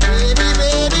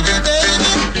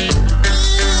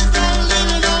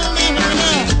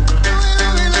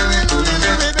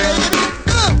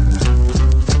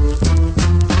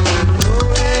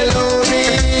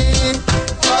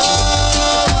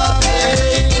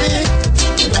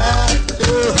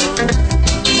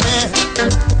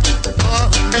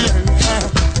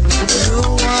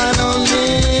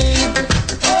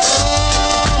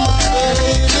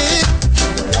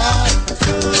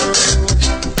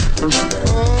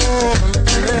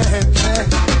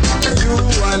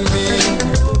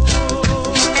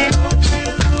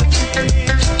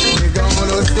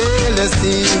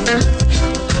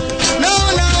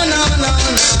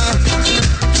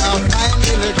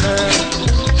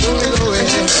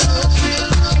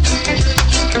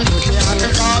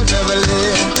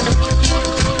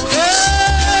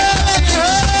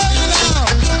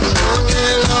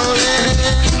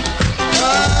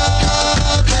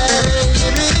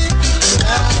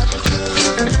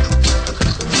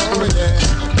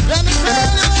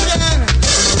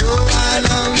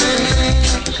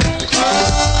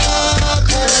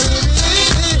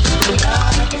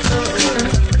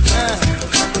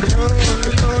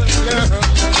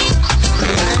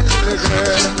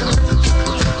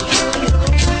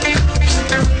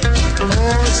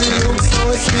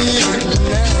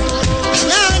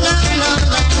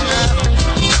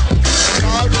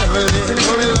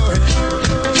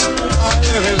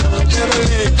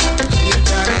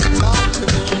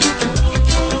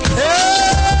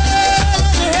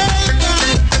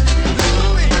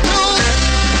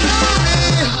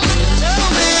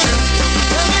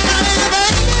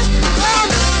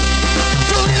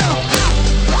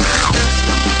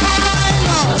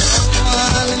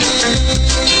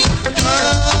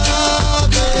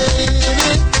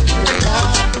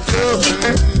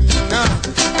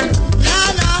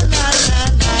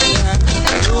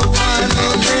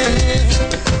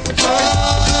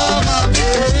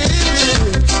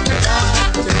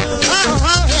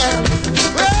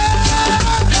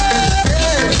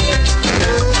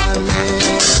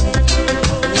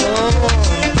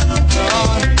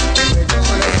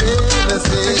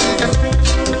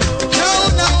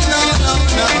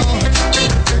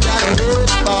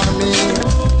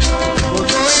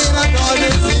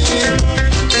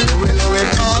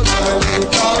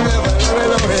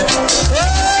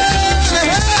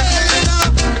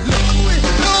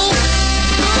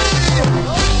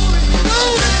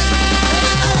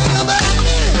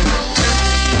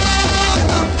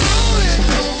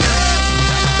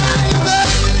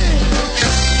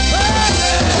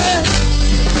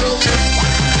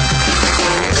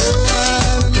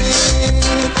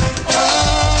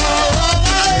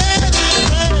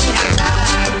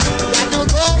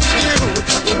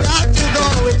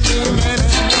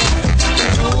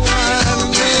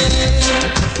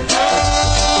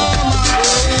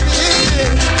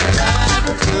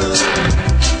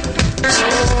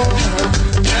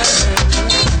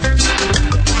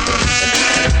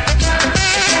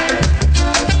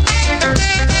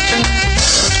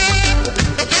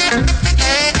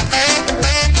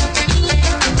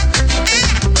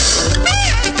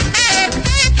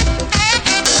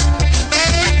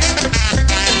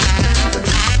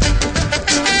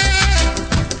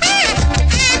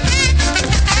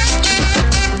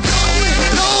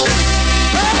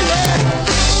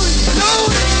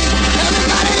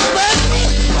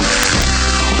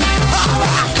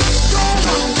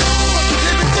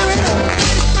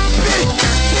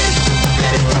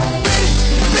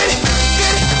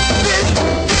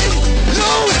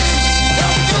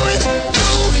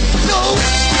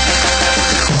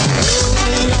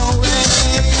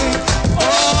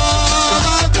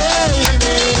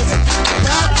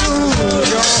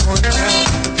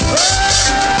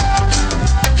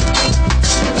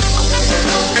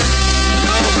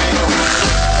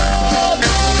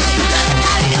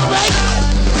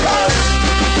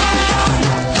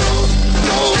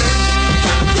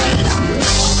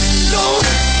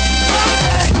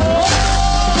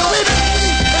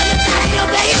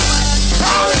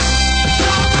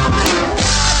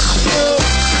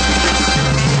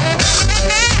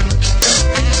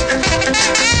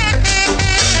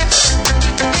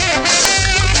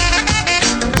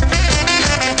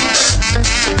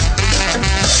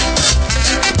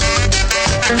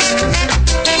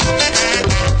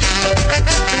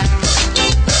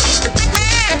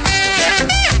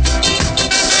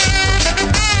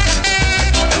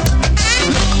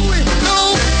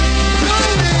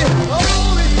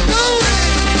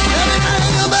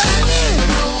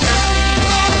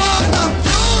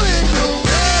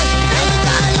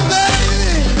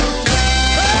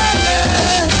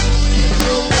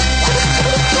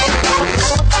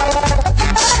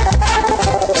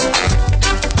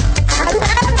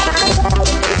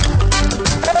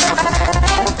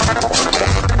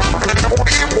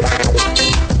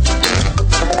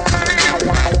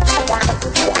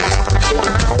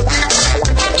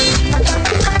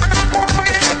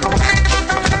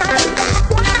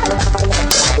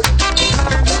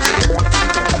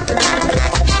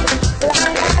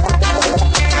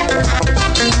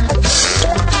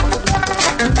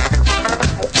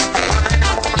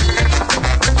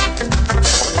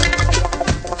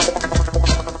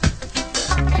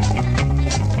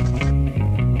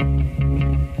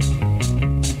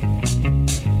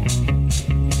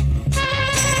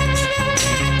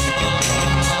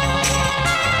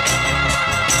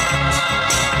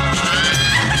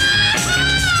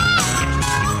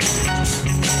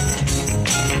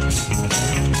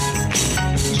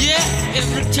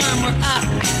 we're out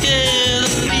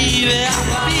together, baby, I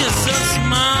feel so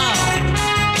small.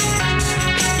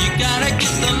 You gotta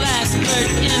get the last word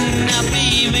in now,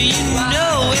 baby, you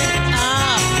know it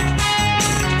all.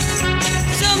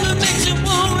 Something makes you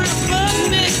wanna put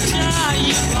me down,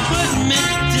 you put me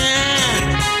down.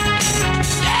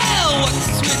 Yeah,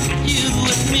 what's with you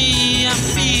and me? I'm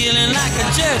feeling like a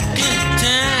jerk in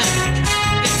town.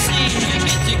 It seems you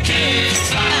get your kicks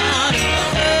out of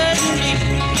hurting me.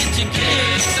 Get your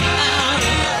kicks out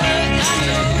of hurting. I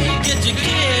know you get your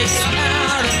kicks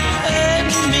out of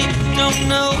hurting me. Don't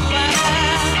know why.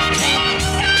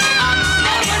 I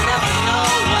never know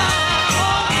why.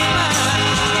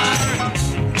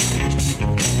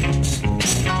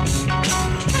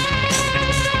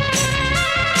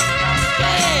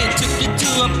 Hey, took you to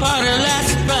a party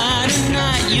last Friday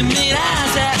night. You made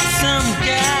eyes at some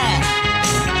guy.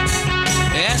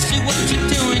 Asked you what you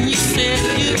doing. You said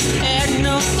you had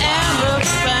no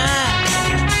alibi.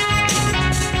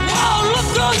 Whoa,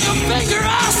 look on your finger. I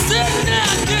said,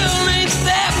 now, girl, ain't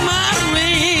that my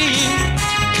ring?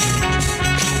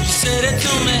 You said it's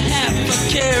only half a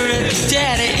carat.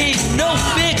 Daddy ain't no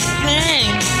big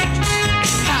thing.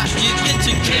 How you get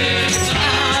your kicks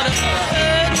out of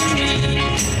hurting me?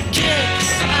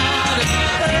 Kicks out of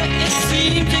hurting. It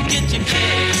seems to get your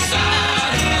kicks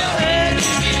out of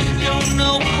hurting me. Don't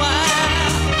know why.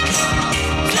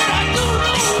 Said I don't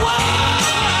know why.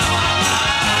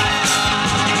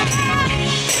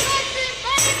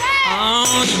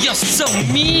 Oh, you're so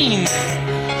mean.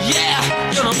 Yeah,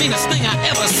 you're the meanest thing I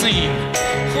ever seen.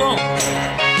 Whoa.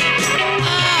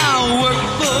 I work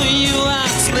for you, I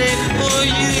slave for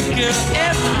you, girl,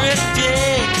 every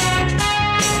day.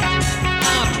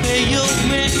 I pay your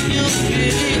rent, your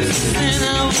bills, and I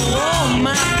owe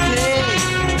my pay.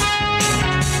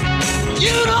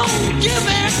 You don't give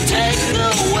and take the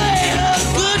way a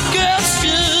good girl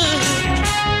should.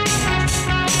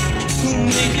 Who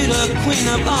make it a queen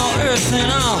of all earth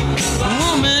and all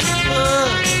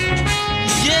womanhood?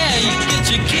 Yeah, you get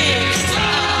your kicks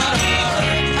out of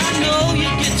hurt. I know you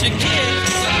get your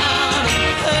kicks out of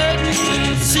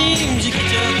hurting. Seems you get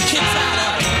your kicks out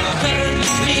of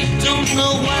hurting me. Don't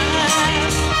know why.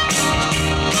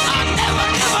 I never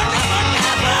know why.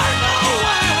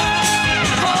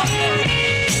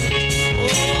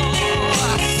 Oh,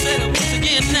 I said it once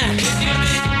again now.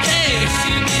 Hey,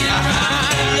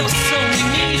 you're so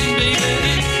mean,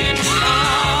 baby.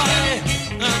 Oh, yeah,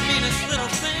 the meanest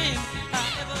little thing I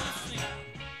ever seen.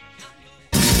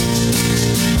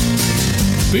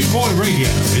 Boot Boy Radio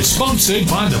is sponsored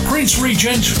by the Prince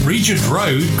Regent, Regent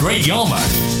Road, Great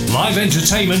Yarmouth. Live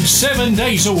entertainment 7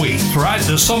 days a week throughout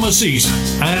the summer season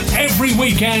and every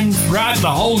weekend throughout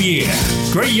the whole year.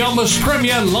 Great Yarmouth's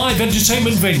premier live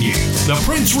entertainment venue, the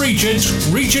Prince Regent,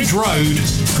 Regent Road,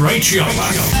 Great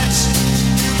Yarmouth.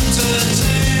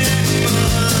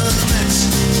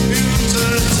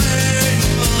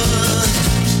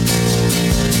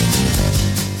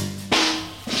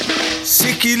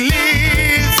 Sikiliza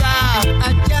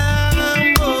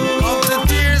come to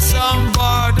tear some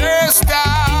borders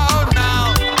down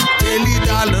now. Tell it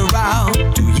all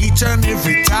around to each and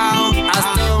every town. A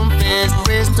stone-faced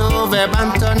priest over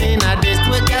Banton in a district.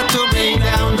 We got to bring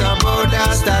down the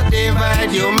borders that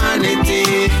divide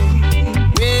humanity.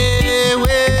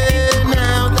 Way,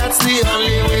 now that's the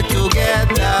only way to get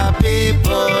the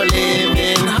people live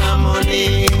in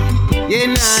harmony. Yeah,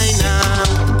 now.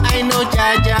 I know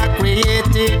Jaja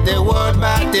created the world,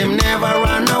 but him never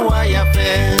ran a wire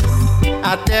fence.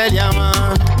 I tell ya,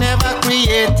 man, never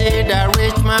created a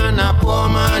rich man, a poor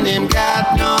man, him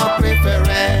got no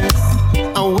preference.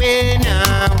 Away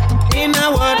now, in a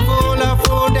world full of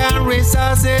food and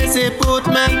resources, he put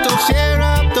men to share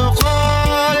up the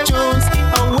fortunes.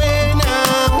 Away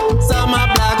now, some are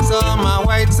black, some are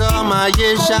white, some are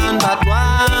Asian, but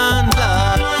one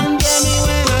blood. Get me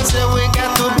when I say we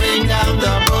got to bring down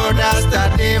the borders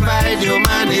that divide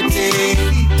humanity.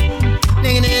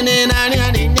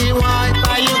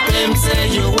 Why you claim say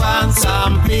you want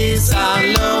some peace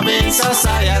and love in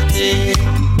society?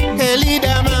 Hey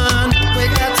leader man, we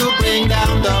got to bring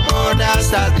down the borders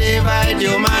that divide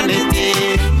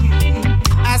humanity.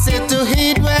 I said to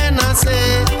heed when I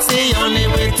say the only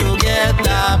way to get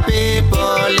the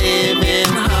people live in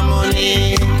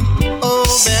harmony. Oh,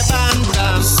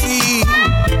 Bebantam, See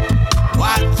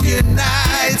what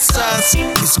unites us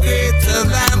is greater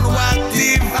than what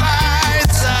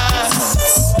divides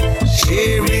us.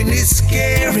 Sharing is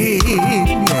caring,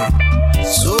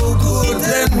 so good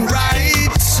and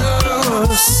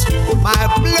righteous. My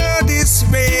blood is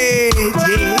red,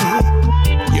 yeah.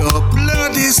 Your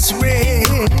blood is red.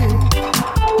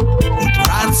 It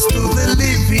runs to the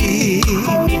living.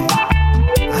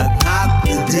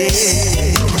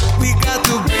 day. We got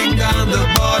to bring down the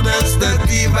borders that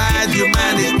divide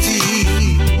humanity.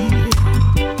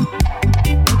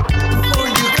 Before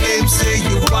you claim, say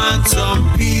you want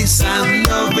some peace and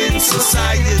love in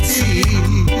society.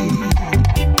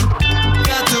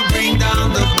 Got to bring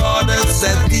down the borders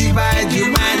that divide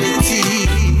humanity.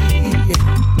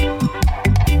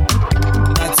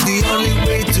 That's the only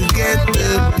way to get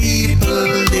the people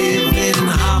live in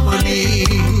harmony.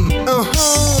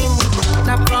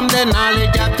 Now from the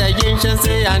knowledge of the ancients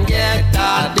and get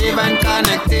that divine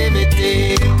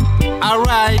connectivity.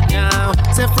 Alright now,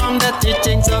 say from the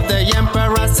teachings of the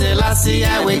Emperor Selassie,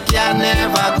 we can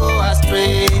never go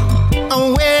astray.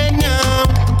 Away now,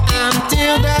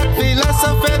 until that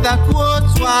philosophy that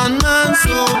quotes one man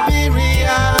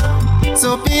superior.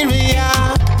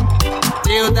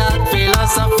 Till that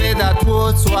philosophy that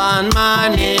quotes one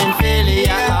man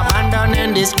inferior,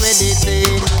 abandoning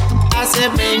discredited. I say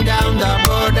bring down the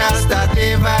borders that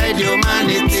divide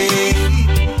humanity.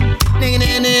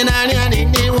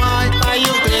 Why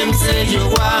you claim say you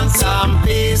want some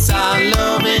peace and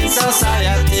love in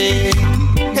society?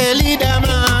 Hey leader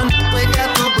man, we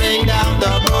got to bring down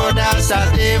the borders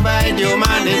that divide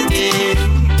humanity.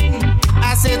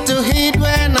 I say to heed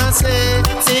when I say,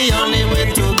 it's the only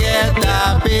way to get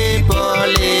the people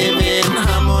live in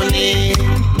harmony.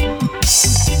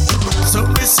 So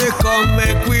we say come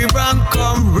make we run,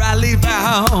 come rally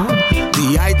round.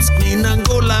 The Heights Queen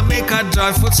Angola make a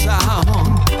joyful sound.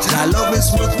 Our love is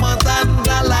worth more than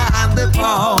dollar and the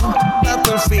pound. That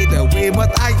will fade away,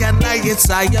 but I and I it's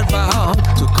iron bound.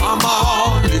 So come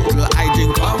on, little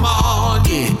hygiene, come on,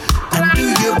 yeah. And do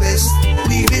your best,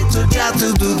 leave it to Jah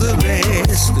to do the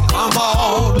rest. Come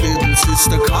on, little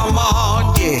sister, come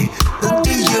on, yeah. And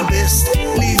do your best,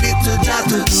 leave it to Jah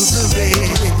to do the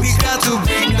rest. We got to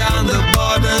bring down the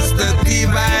borders that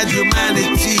divide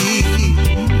humanity.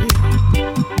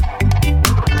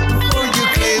 Before you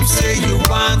claim, say you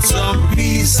want some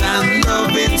peace and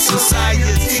love in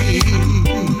society.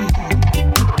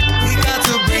 We got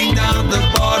to bring down the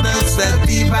borders that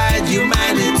divide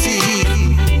humanity.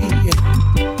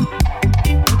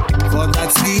 For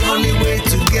that's the only way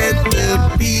to get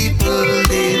the people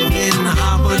live in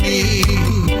harmony.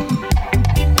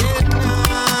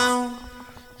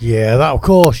 Yeah, that of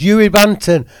course, Huey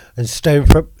Banton and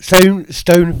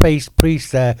Stone-Faced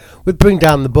Priest there with Bring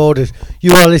Down the Borders.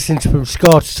 You are listening to From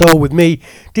Scar to Soul with me,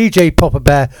 DJ Poppa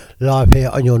Bear, live here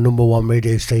on your number one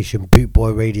radio station,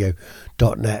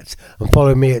 bootboyradio.net. And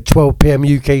follow me at 12 PM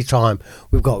UK time.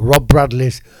 We've got Rob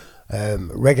Bradley's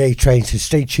Reggae Train, so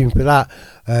stay tuned for that.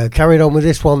 Carrying on with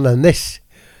this one then, this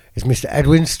is Mr.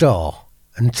 Edwin Starr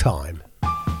and Time.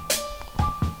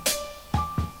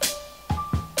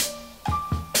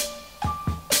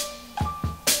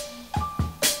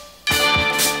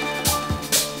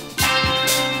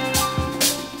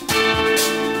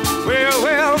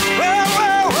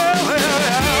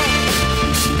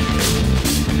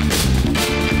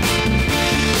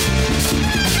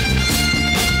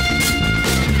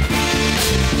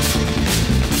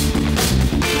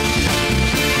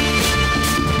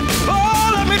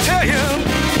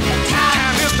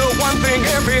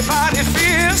 Everybody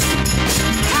fears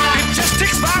it just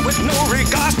ticks by with no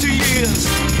regards to years.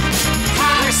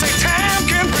 They say time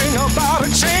can bring about a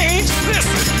change.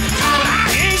 Listen, but I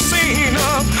ain't seen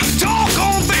a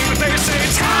doggone thing. But they say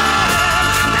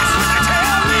time, that's what they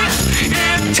tell me.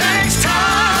 It takes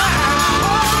time.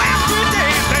 Oh, every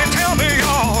day they tell me,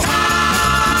 y'all.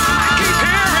 I keep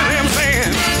hearing them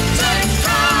saying,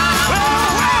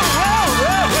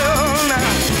 well, now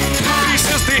peace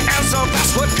is the answer.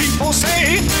 That's what people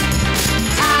say.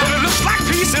 But it looks like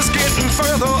peace is getting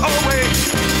further away.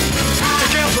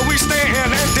 Together we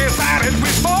stand and divided we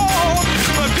fall.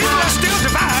 But people are still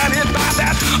divided by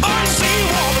that unseen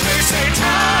wall. But they say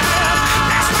time,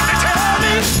 that's what they tell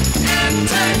me. It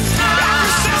takes time.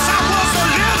 Ever since I was a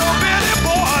little bitty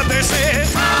boy, they said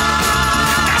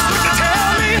that's what they tell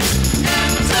me.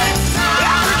 It takes time.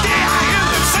 Every day I hear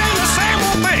them saying the same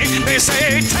old thing. They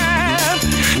say time,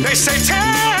 they say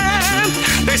time,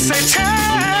 they say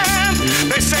time,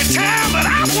 they say time, but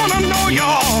I wanna know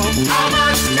y'all. How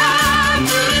much time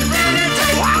will it really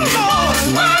take? One Lord,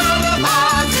 world of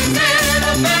odds is in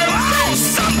a very oh,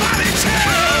 somebody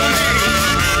tell me.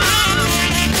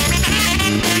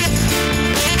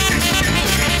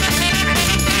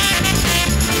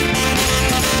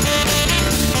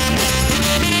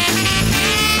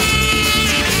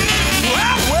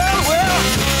 Well,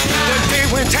 the day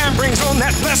when time brings on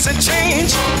that blessed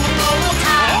change.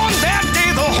 On that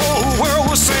day the whole world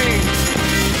will sing.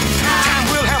 Time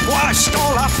will have washed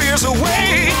all our fears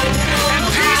away, and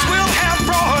peace will have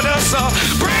brought us a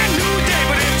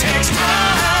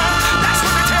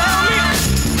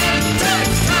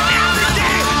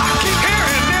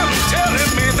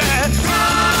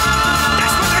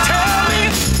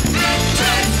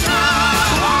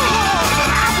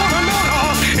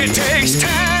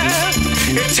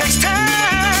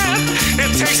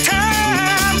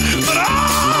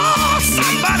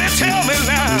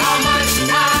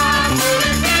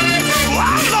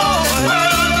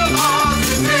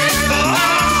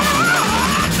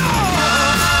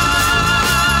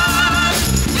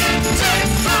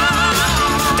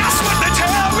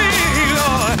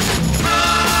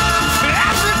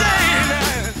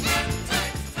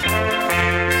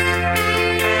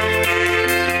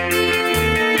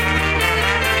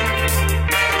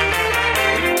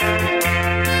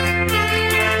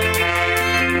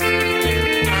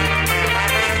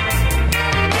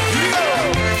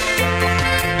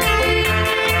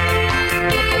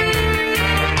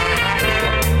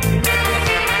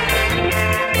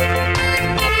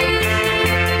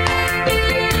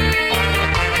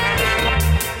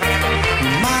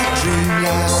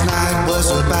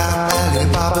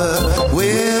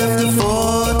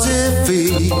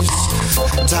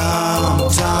Tom,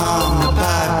 Tom, the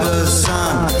piper's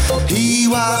son, he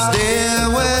was there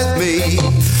with me.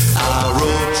 I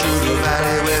rode through the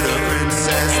valley with a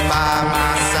princess by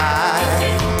my side.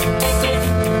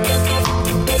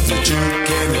 The Duke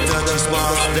and the Duchess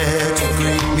was there to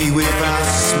greet me with a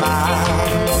smile.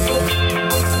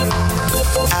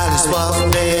 Alice was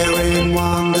there in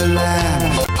Wonderland,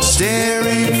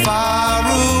 staring far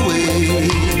away.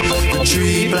 The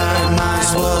tree blind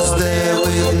mice was there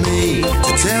with me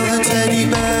to tell the teddy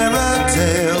bear a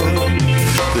tale.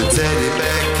 The teddy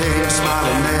bear came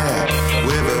smiling there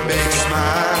with a big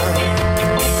smile.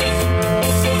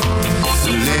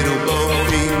 The little Bo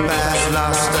Peep has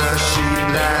lost her sheep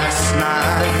last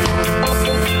night.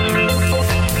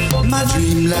 My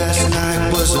dream last night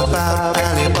was about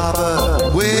Alibaba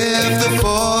with the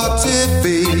 40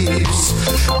 thieves.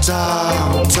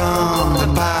 Tom, Tom, the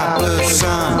piper's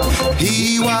son,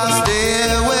 he was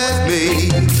there with me.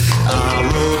 I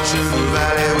rode through the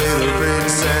valley with a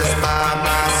princess by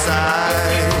my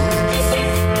side.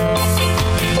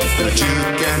 The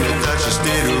Duke and the Duchess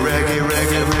did a reggae,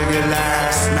 reggae, reggae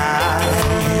last night.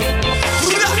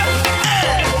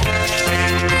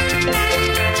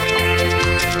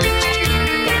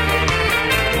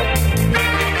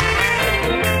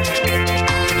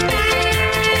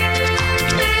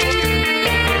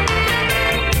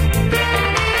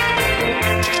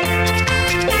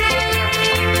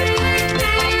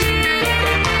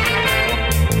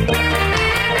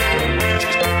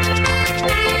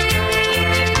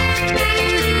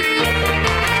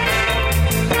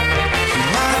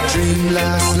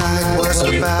 Last night was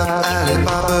about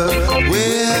Alibaba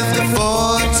with the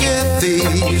 40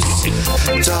 thieves.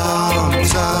 Tom,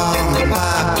 Tom, the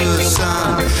piper's son,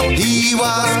 he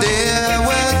was there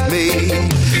with me.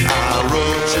 I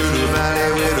rode through the valley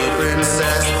with a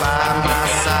princess by my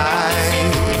side.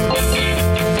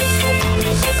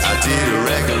 I did a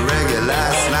reggae, reggae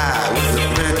last night with the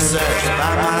princess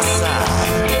by my side.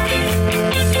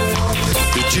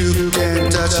 The Duke and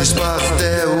Duchess was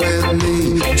there with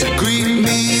me to greet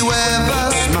me with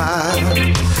a smile.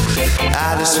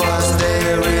 Alice was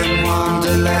there in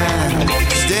Wonderland,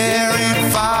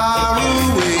 staring far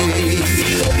away.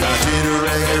 I did a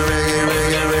reggae, reggae,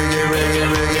 reggae, reggae, reggae,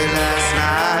 reggae last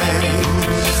night.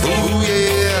 Ooh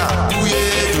yeah,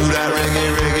 do that reggae,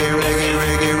 reggae, reggae,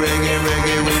 reggae, reggae,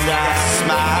 reggae with that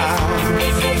smile.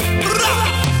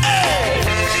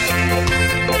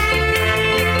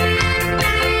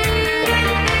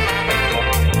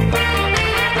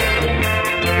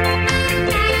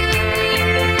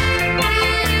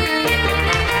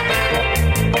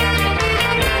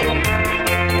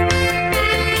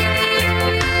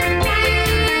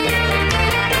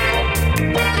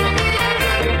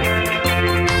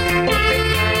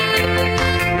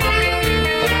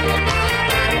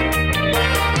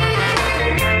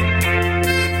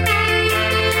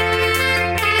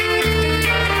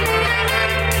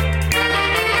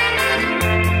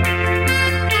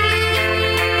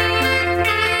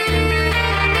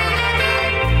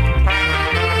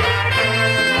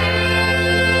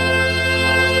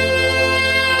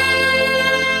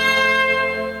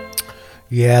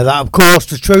 Yeah, that of course,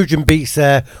 the Trojan Beats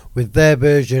there with their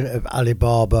version of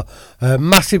Alibaba.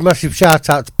 Massive, massive shout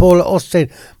out to Paula Austin,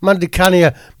 Mandy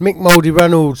Cania, Mick Mouldy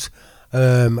Reynolds,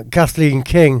 Kathleen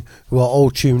King, who are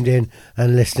all tuned in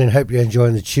and listening. Hope you're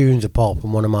enjoying the tunes, apart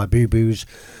from one of my boo-boos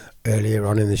earlier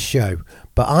on in the show.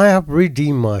 But I have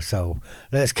redeemed myself.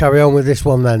 Let's carry on with this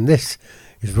one then. This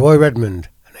is Roy Redmond,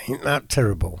 and Ain't That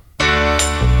Terrible.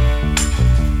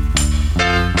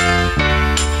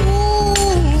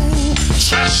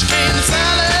 Trash can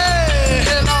Sally,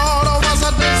 Lord, I was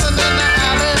a dancing in the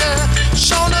alley.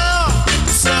 Shown up,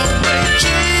 some great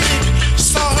chick,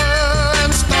 saw her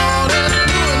and started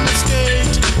doing the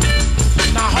skate.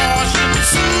 Now hard hitting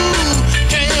Sue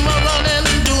came a running,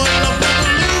 doing the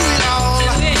boogaloo, y'all.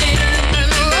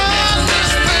 And love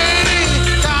this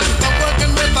thing got to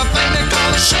working with a thing they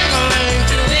call a shingling.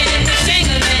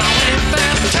 Now ain't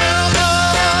that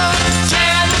terrible,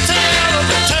 terrible,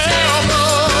 terrible, terrible.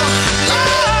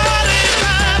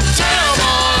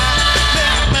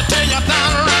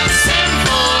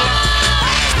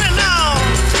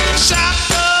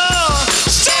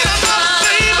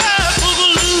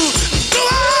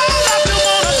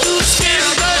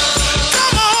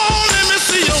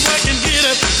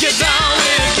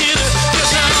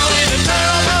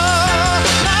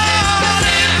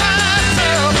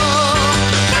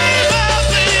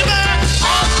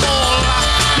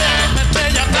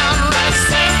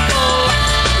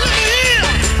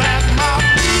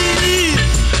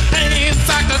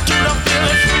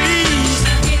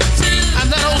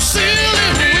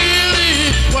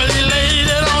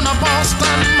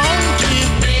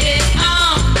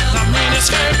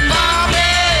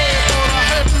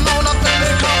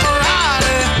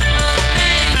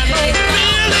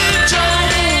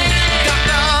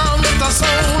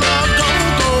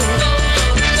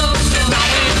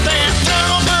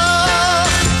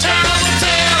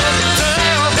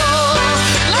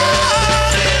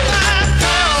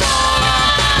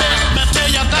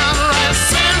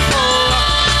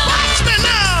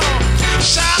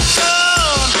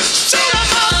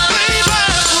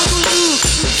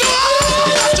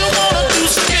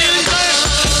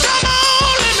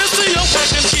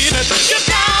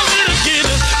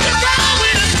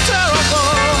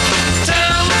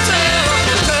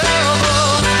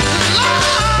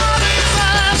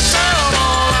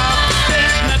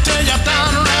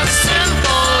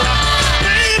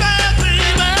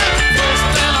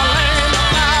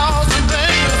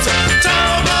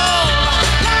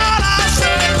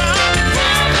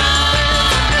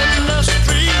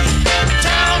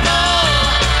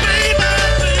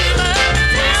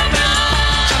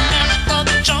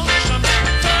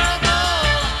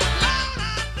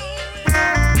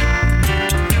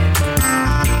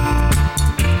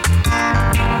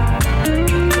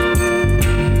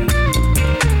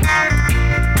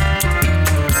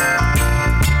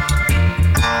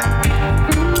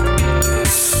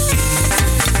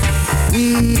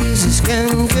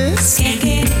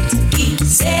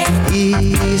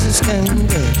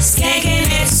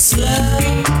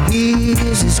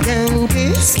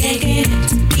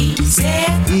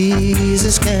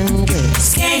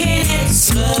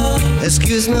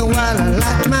 Excuse me while I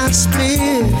light my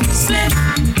split.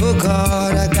 Oh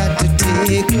God, I got to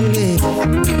take a lift.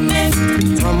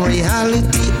 From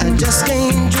reality, I just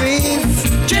can't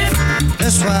drift.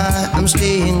 That's why I'm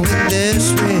staying with this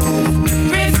riff.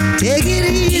 Take it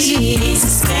easy,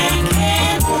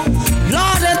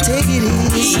 Lord, I take it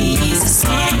easy.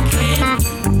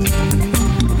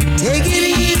 Take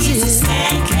it easy.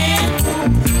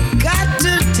 Got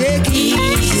to take it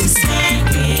easy.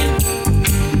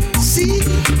 See,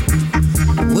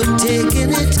 we're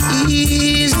taking it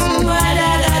easy.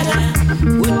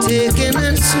 We're taking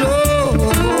it slow.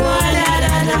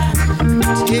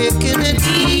 Taking it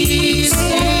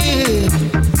easy.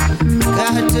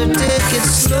 Got to take it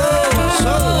slow.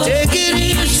 So take it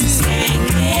easy.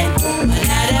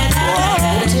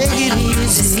 Oh, take it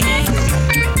easy.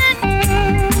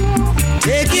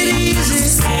 Take it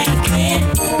easy.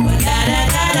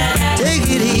 Take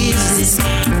it easy.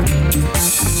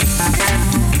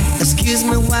 Excuse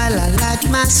me while I light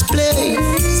my split.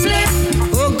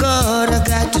 Oh God, I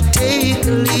got to take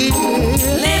a leap.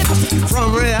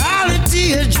 From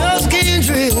reality, I just can't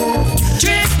drift.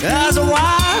 That's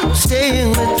why I'm staying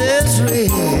with this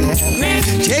riff.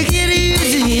 Take it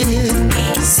easy.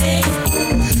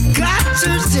 Got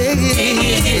to take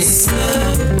it easy.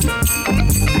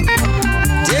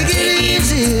 Take it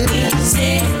easy.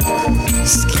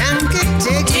 Skank it,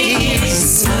 take it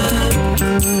easy.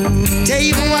 Tell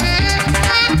you what,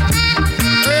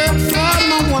 herb for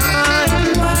my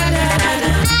wine,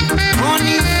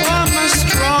 money for my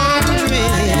strong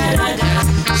drink.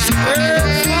 Herb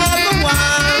for my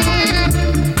wine,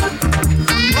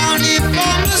 money for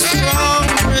my strong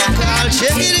drink. I'll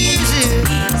take it easy.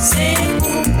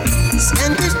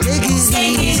 Skank it, take it easy.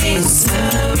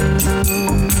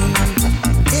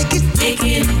 Take it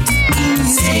easy.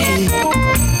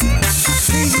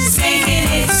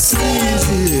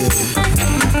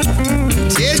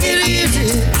 Take it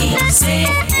easy.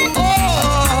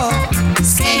 Oh,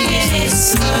 take it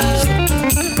easy.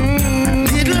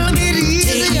 It'll get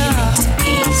easier.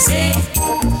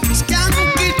 Skank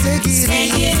it, take it easy.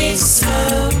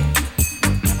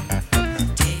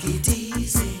 Take it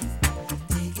easy.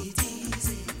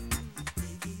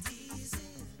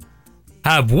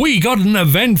 Have we got an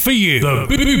event for you? The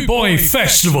Boot Boy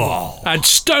Festival at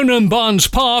Stoneham Barnes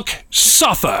Park,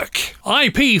 Suffolk.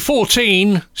 IP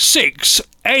 14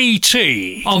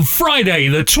 6AT on Friday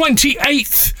the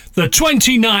 28th, the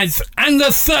 29th and the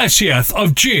 30th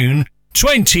of June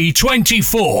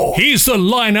 2024. Here's the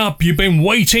lineup you've been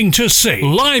waiting to see.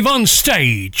 Live on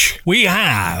stage, we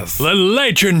have the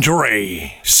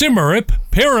legendary Symarip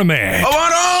Pyramid. I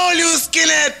want all you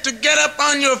skinhead to get up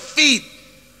on your feet.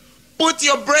 Put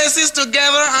your braces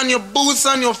together and your boots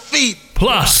on your feet.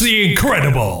 Plus the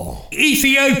incredible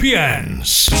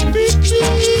Ethiopians.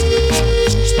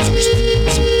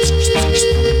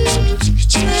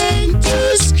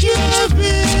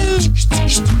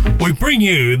 We bring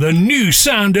you the new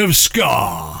sound of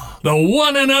ska, the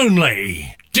one and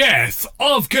only Death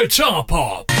of Guitar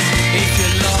Pop. If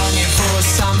you're longing for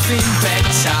something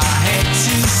better, head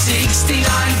to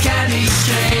 69 Candy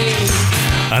Street.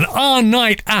 And our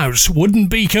night out wouldn't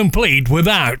be complete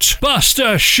without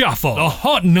Buster Shuffle, the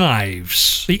Hot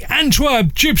Knives, the Antwerp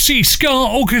Gypsy Ska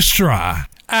Orchestra,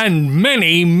 and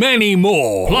many, many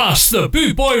more. Plus the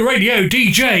Boot Boy Radio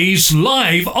DJs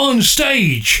live on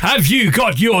stage. Have you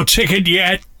got your ticket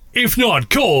yet? If not,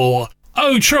 call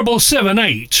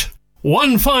 07778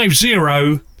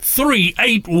 150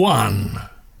 381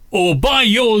 or buy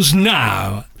yours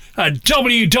now at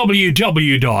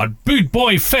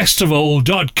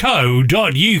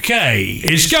www.bootboyfestival.co.uk.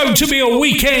 It's going to be a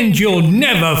weekend you'll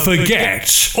never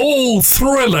forget. All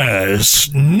thrillers,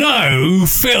 no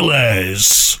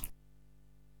fillers.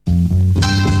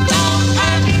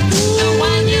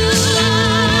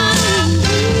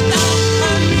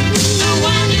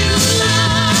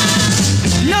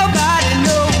 Nobody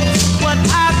knows what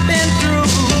I've been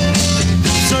through,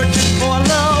 searching for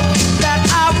love that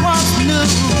I once knew.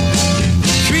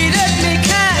 Treated me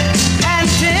kind and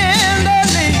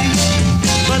tenderly,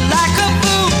 but like a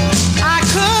fool I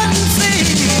couldn't see.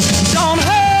 Don't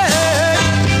hurt,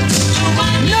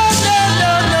 no, no,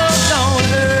 no, no, don't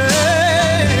hurt.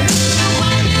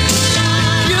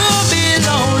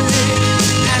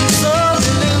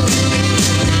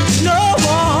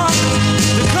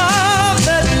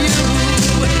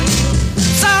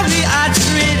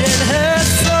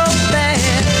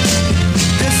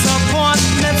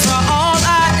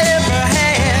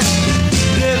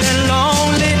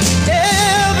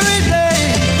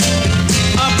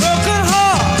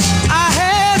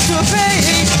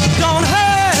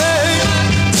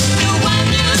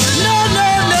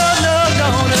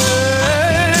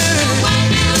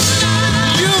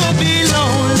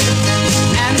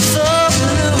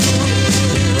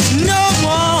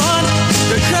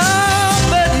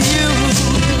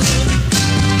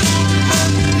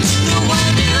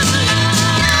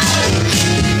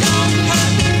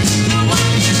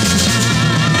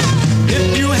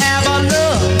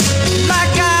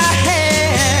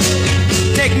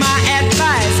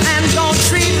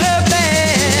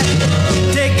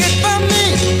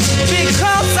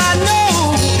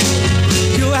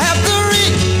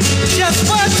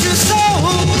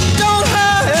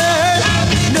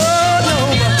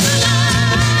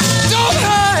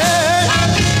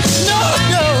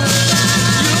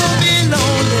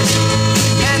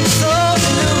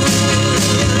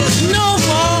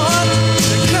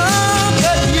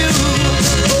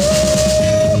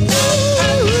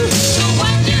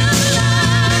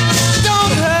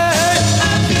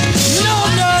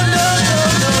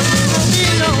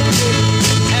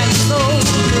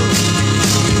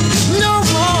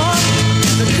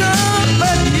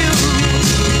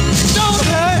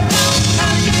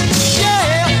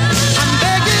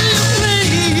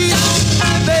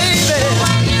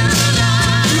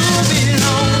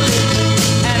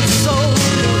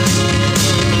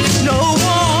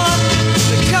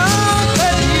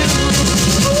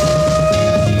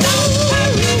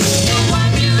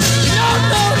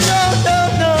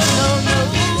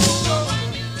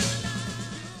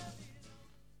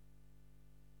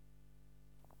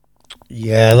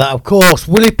 Yeah, that of course,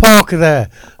 Willie Parker there,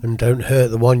 and Don't Hurt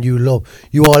the One You Love.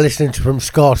 You are listening to From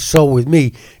Scar to Soul with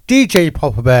me, DJ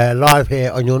Poppa Bear, live here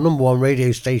on your number one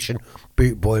radio station,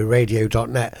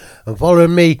 bootboyradio.net. And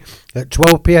following me at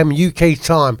 12 p.m. UK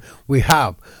time, we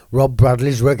have Rob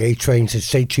Bradley's Reggae Train, so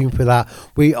stay tuned for that.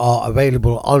 We are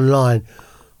available online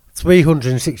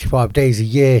 365 days a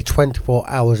year, 24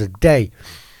 hours a day.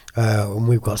 And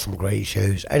we've got some great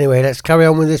shows. Anyway, let's carry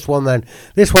on with this one then.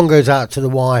 This one goes out to the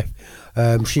wife.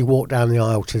 She walked down the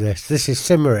aisle to this. This is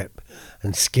Simmerip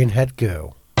and Skinhead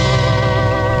Girl.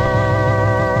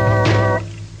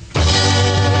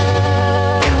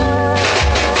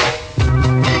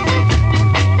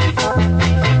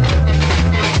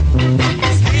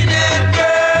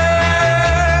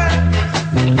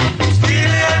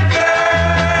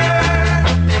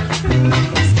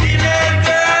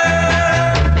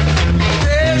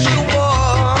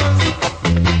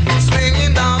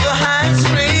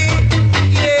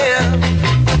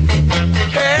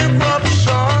 Hair rubbed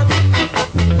short,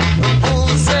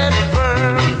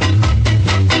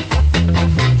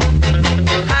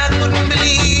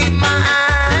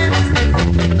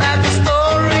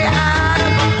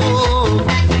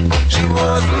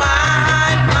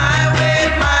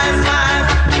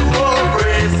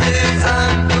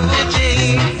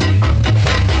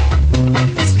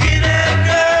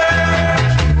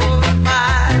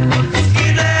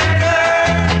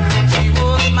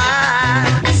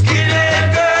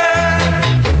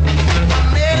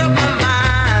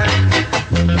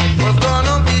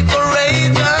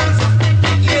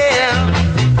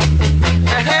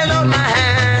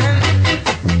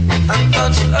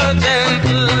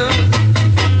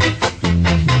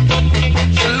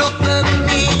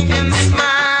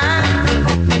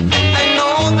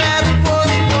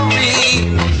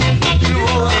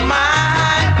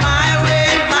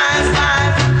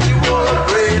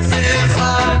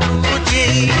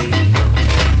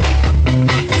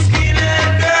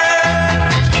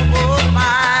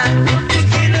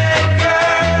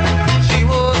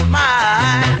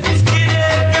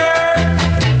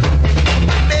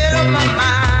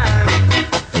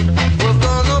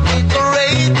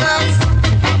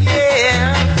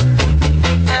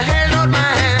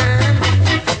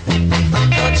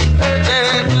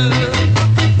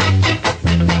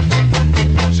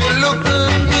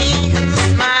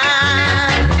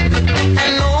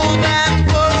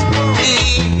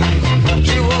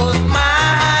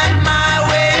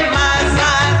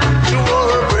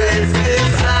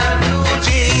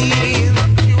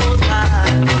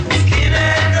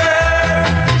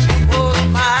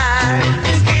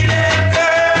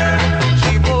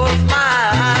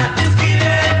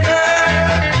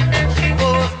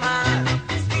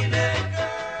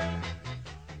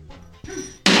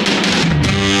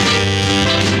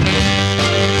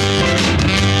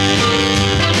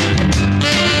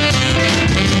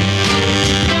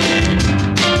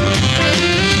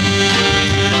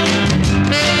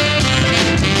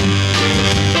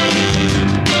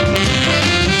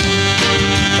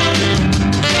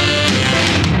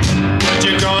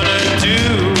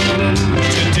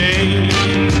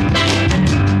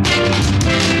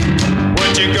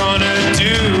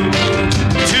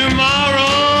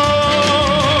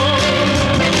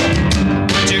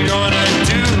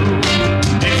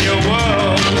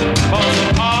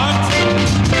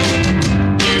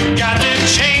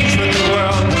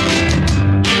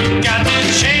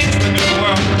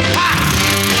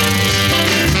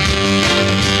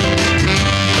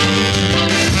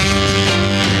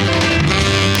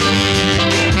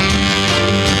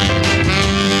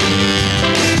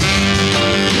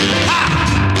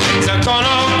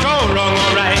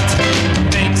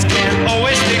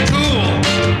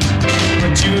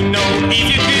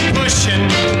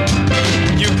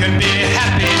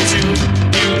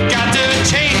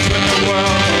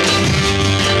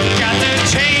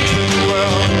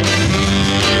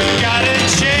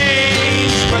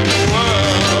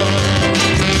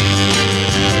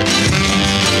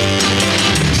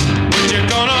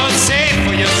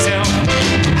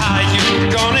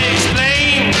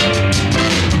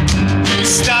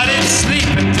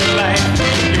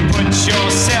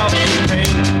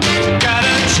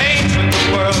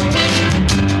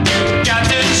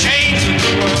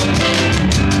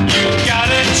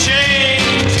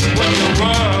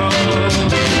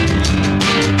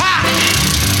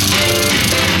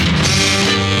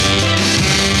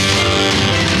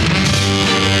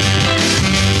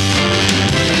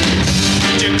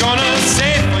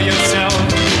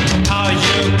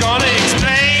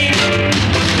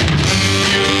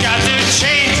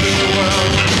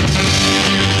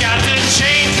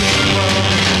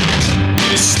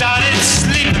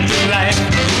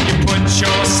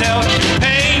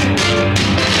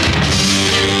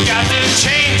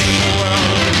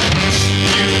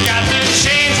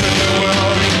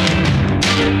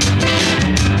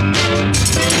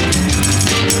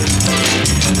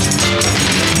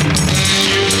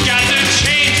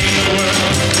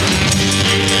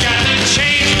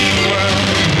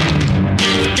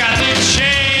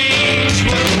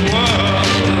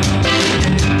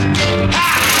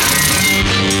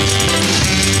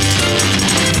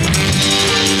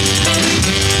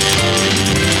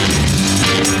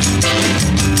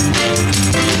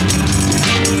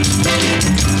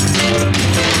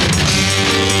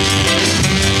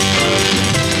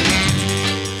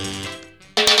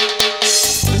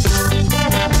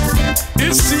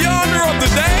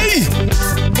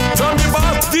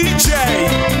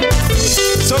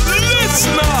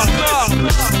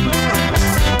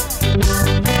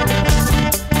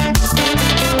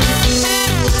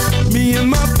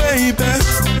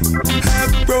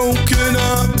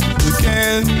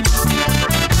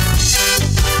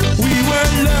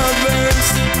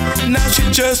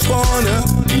 just wanna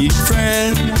be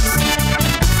friends.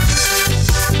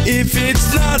 If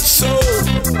it's not so,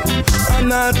 I'm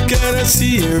not gonna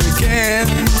see her again.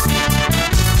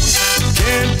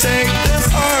 Can't take the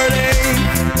heartache,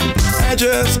 I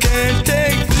just can't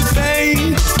take the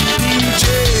pain. DJ,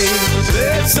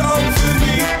 play a song for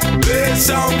me, play a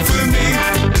song for me,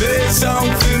 play a song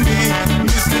for me,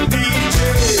 Mr. DJ.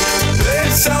 Play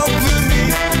a song for me,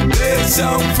 play a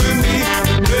song for me,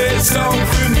 play a song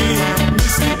for me,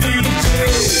 Mr. DJ.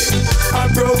 I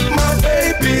broke my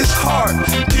baby's heart,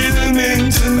 didn't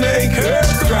mean to make her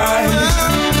cry.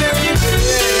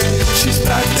 She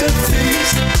packed her things,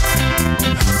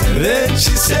 and then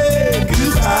she said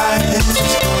goodbye.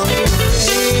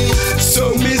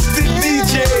 So Mr.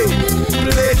 DJ,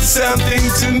 play something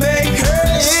to make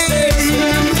her stay.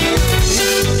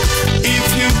 If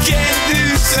you can't do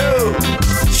so,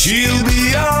 she'll be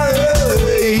on her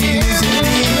way. Mr.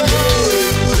 DJ,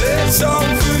 play a song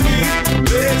for me,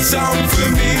 play a song for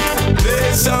me, play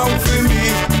a song for me,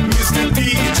 Mr.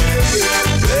 DJ.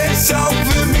 Play a song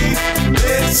for me,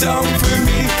 play a song for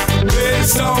me, play a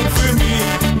song for me,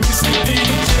 Mr.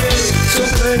 DJ. So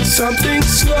play something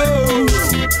slow,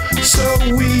 so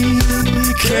we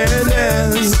can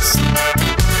dance.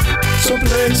 So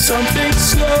play something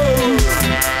slow,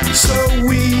 so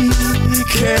we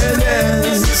can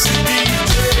dance. Mr. DJ.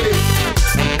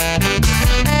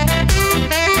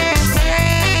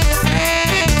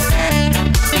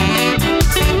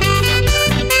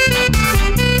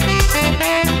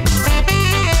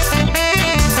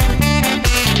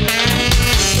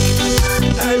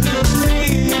 I don't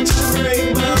mean to break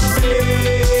my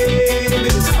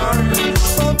baby's heart,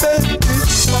 my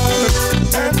baby's heart,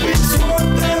 and we swore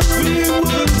that we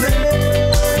would never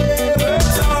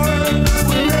part,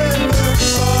 never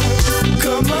part.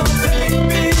 Come on,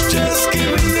 baby, just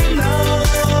give me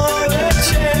another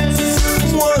chance,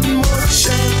 one more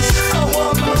chance. I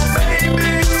want my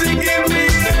baby to give me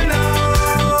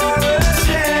another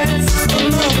chance,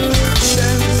 another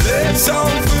chance. Play a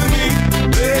song for me,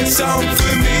 play a song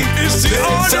for me. It's the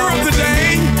order of the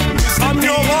day. I'm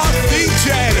your hot DJ.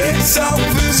 So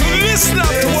listen up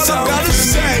to what I've got to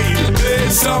say. Play a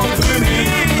song for me.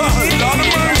 Lord of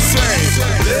mercy.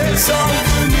 Play a song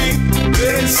for me.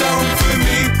 Play a song for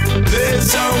me. Play a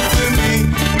song for me.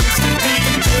 Mr.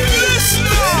 DJ. Listen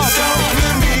up. Play a song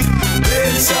for me. Play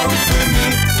a song for me.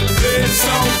 Play a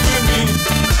song for me.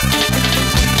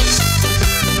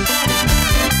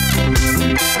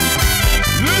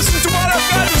 Listen to what I've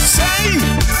got to say.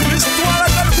 Listen to what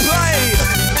I've got to play.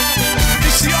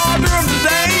 It's the order of the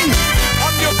day.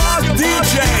 I'm your boss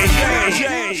DJ.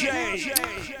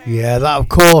 Yeah, that of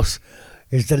course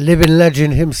is the living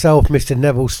legend himself, Mr.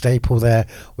 Neville Staple there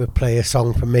with Play a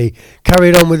Song for Me.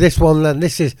 Carried on with this one then.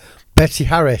 This is Betty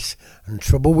Harris and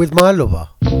Trouble with My Lover.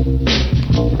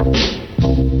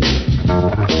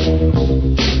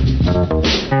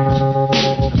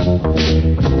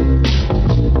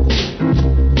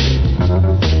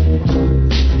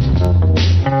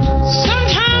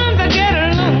 Sometimes I get a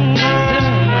little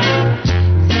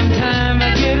sometimes I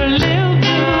get a little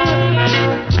good.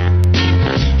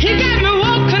 He got me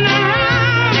walking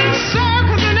around in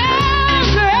circles and oh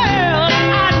girl,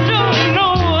 I don't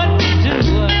know what to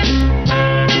do.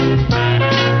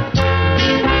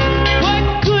 What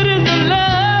good is the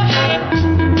love?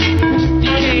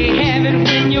 You can't have it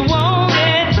when you want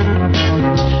it.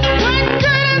 What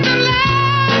good is the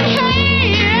love? Hey,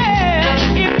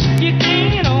 yeah, if you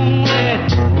can't own it.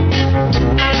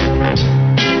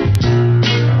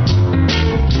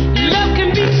 Love can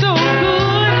be so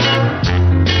good,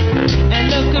 and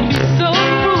love can be so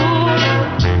cruel.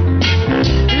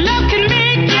 Love can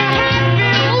make you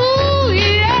happy, ooh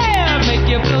yeah, make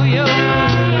you feel your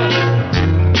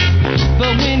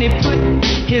but when he put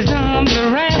his arms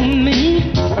around me,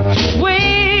 way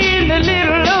in the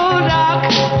little old dark,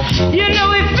 you know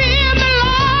he filled me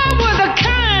life with a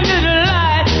kind of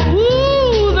delight.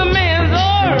 Ooh, the man's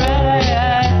alright,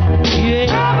 yeah.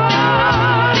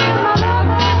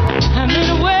 I'm in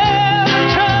a world of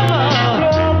trouble.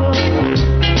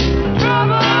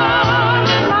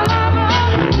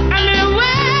 I'm in a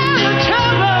world of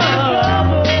trouble.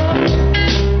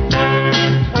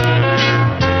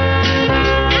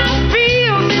 I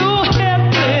feel so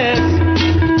helpless.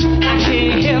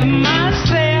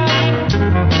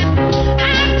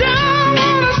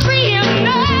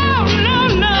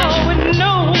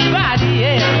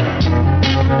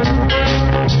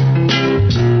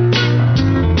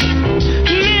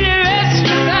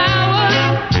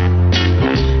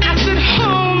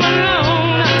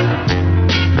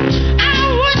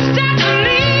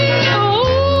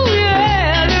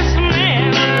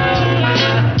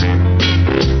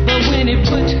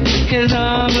 his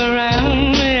arms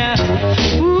around me.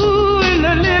 Ooh, in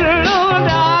the little old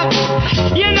dark,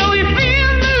 you know he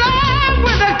fills me life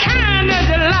with a kind of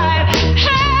delight.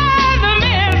 Hey, the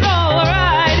man's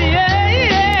alright, yeah,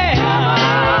 yeah.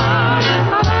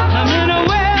 I'm in a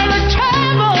world of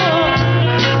trouble.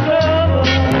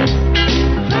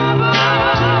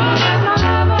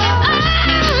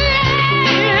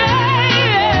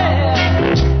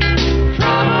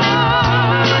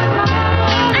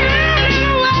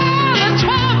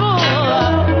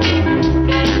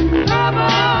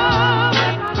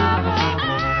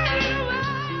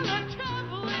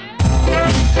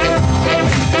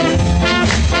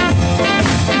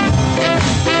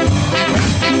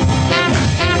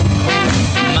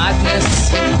 Madness,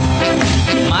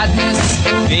 madness,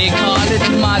 they call it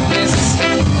madness.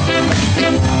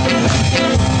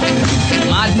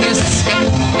 Madness,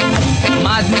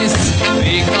 madness,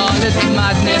 they call it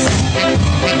madness.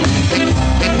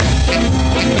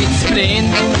 It's plain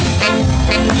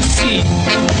to see,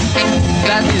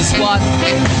 that is what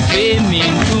they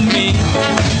mean to me.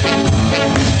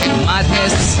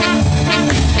 Madness,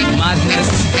 madness,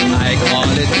 I call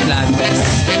it madness.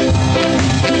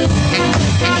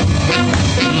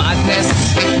 Madness,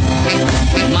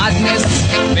 madness,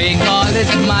 they call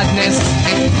it madness.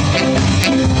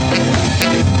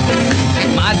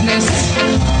 Madness,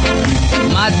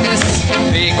 madness,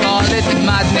 they call it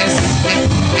madness.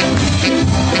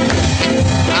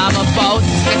 I'm about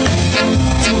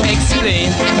to explain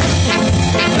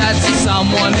that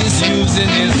someone is using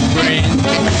his brain.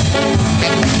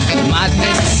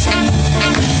 Madness,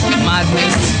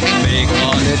 madness, they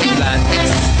call it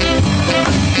madness.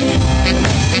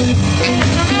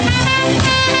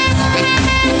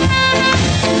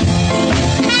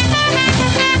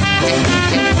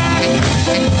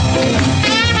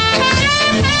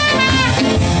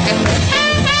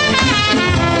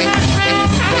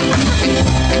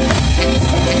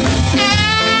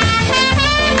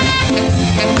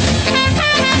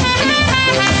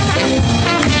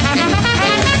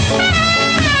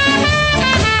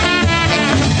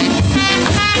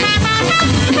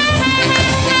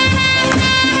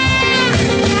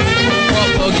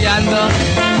 Propaganda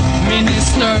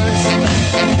ministers,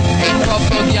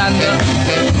 propaganda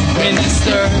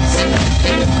ministers.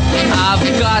 I've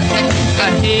got a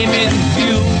aim in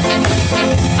view.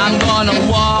 I'm gonna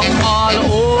walk all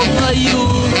over you.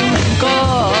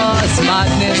 Cause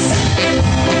madness,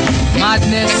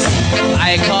 madness,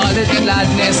 I call it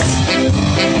gladness.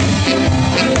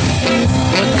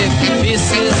 But if this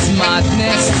is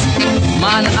madness,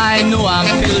 man, I know I'm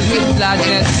filled with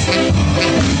gladness.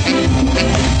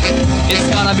 It's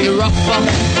gonna be rougher,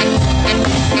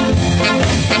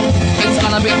 it's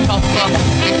gonna be tougher,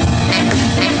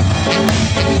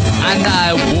 and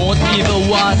I won't be the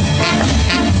one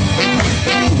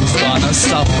who's gonna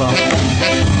suffer.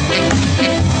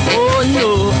 Oh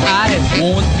no, I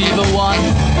won't be the one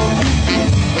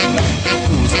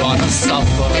who's gonna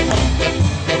suffer.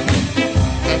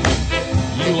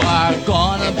 You are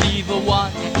gonna be the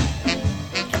one.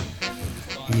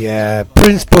 Yeah,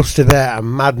 Prince Buster there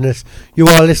and Madness. You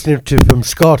are listening to From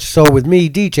Scar to Soul with me,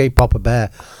 DJ Poppa Bear,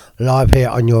 live here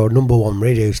on your number one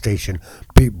radio station,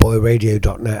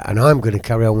 bootboyradio.net, and I'm going to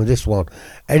carry on with this one.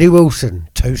 Eddie Wilson,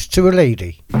 Toast to a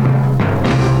Lady.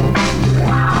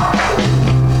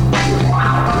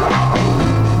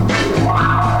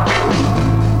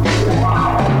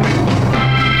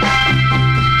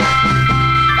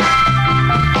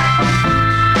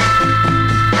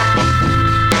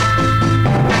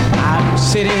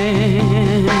 Sitting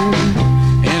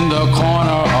in the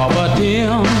corner of a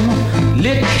dim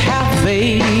lit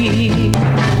cafe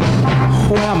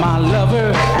where my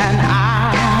lover and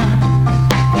I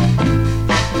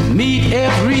meet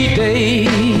every day.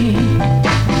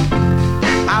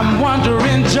 I'm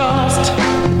wondering just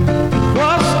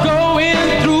what's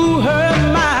going through her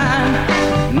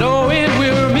mind, knowing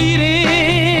we're meeting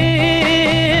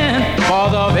for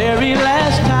the very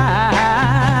last time.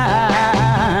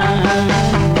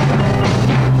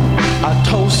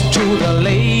 To the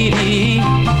lady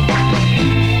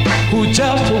who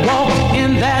just walked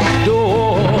in that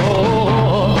door.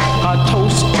 A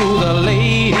toast to the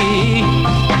lady.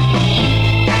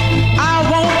 I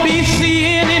want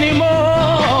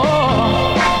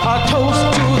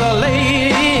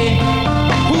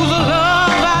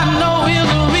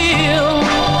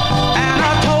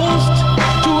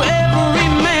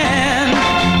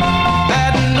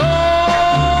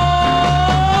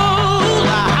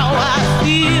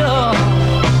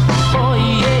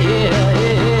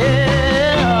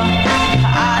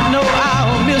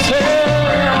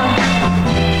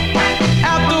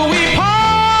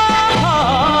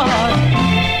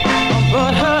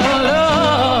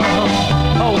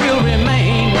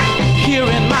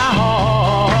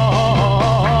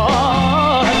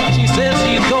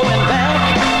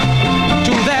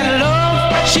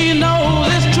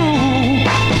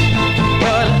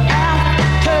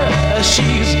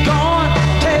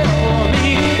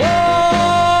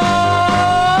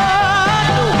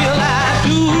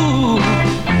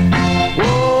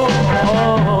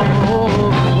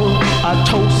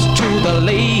toast to the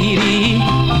lady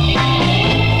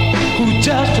who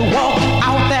just walked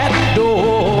out that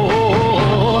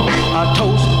door. A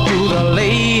toast to the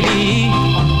lady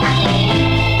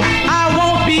I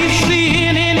won't be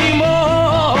seeing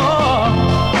anymore.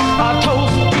 A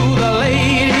toast to the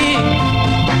lady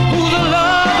whose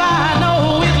love I know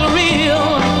is real.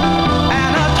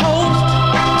 And a toast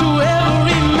to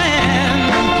every man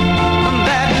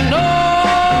that knows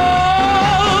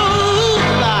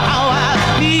how I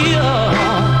feel.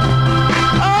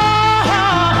 Oh,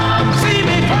 see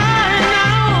me crying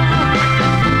now.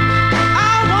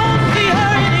 I won't see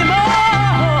her anymore.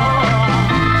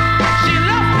 She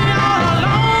left me all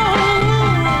alone.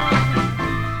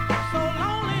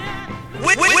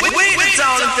 Wait the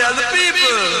town and tell the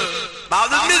people about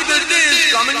the musical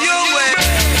days coming your way.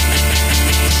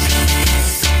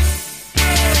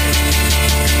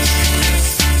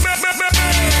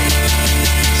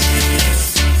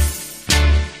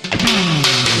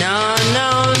 No, no,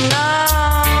 no.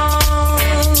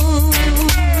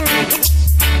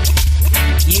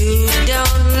 You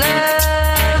don't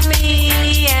love me,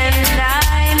 and I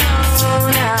know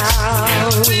now.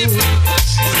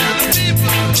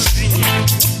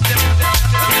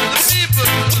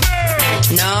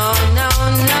 No, no,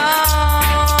 no.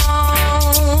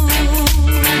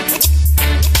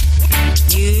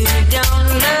 You don't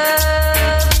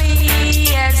love me,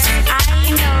 as I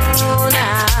know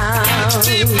now.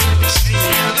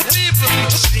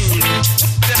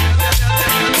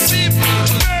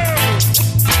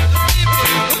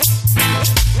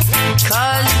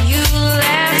 'Cause you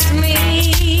left me,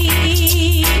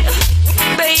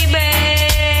 baby.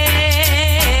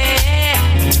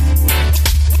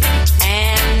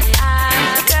 And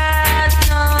I've got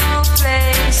no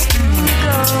place to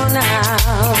go now.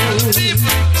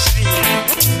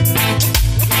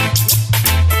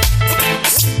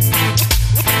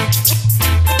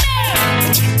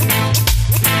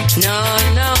 No,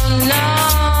 no, no.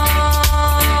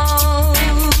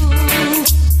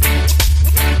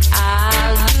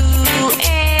 I'll do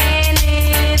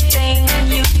anything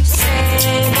you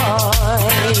say, boy.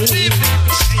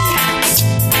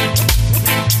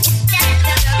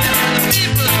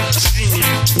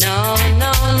 No,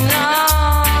 no, no.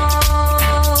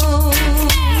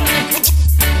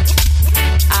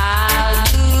 I'll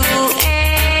do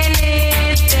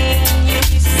anything you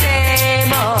say,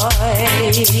 boy.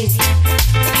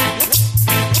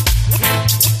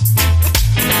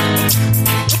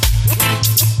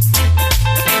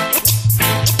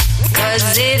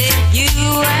 'Cause if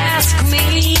you ask me,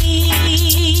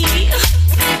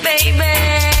 baby,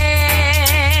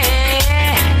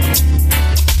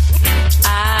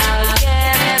 I'll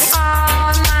get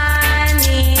on my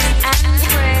knees and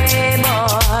pray,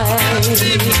 boy.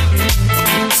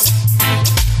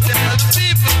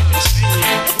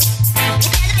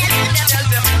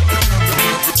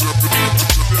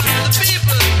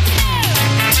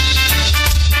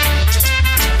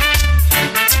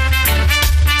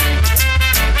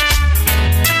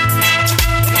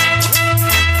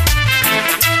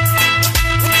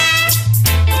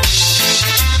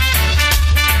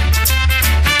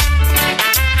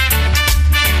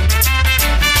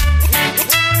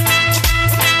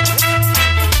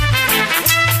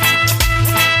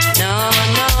 No,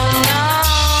 no, no.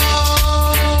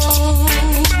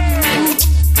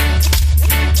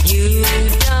 You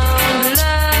don't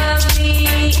love me,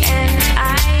 and I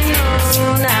know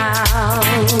now.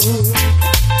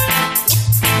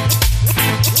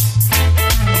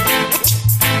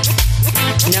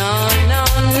 No, no,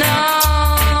 no.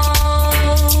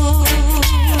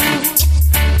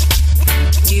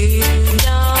 You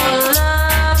don't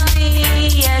love me,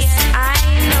 yes, I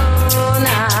know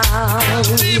now.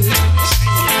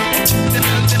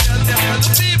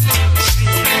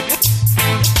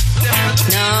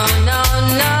 No, no,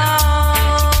 no.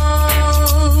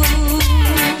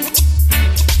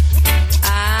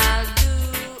 I'll do.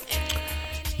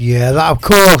 Yeah, that of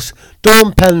course.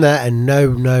 Dawn Penn there, and no,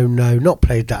 not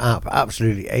played that up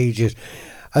absolutely ages.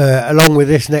 Along with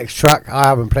this next track, I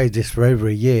haven't played this for over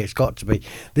a year. It's got to be.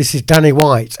 This is Danny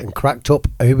White and Cracked Up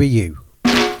Over You.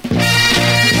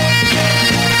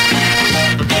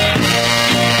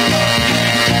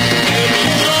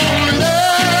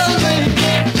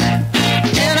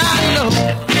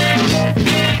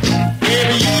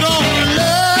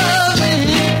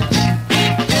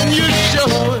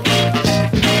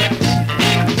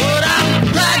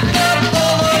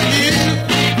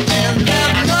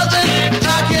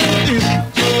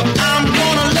 I'm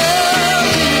gonna love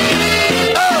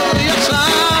you. Oh, yes, I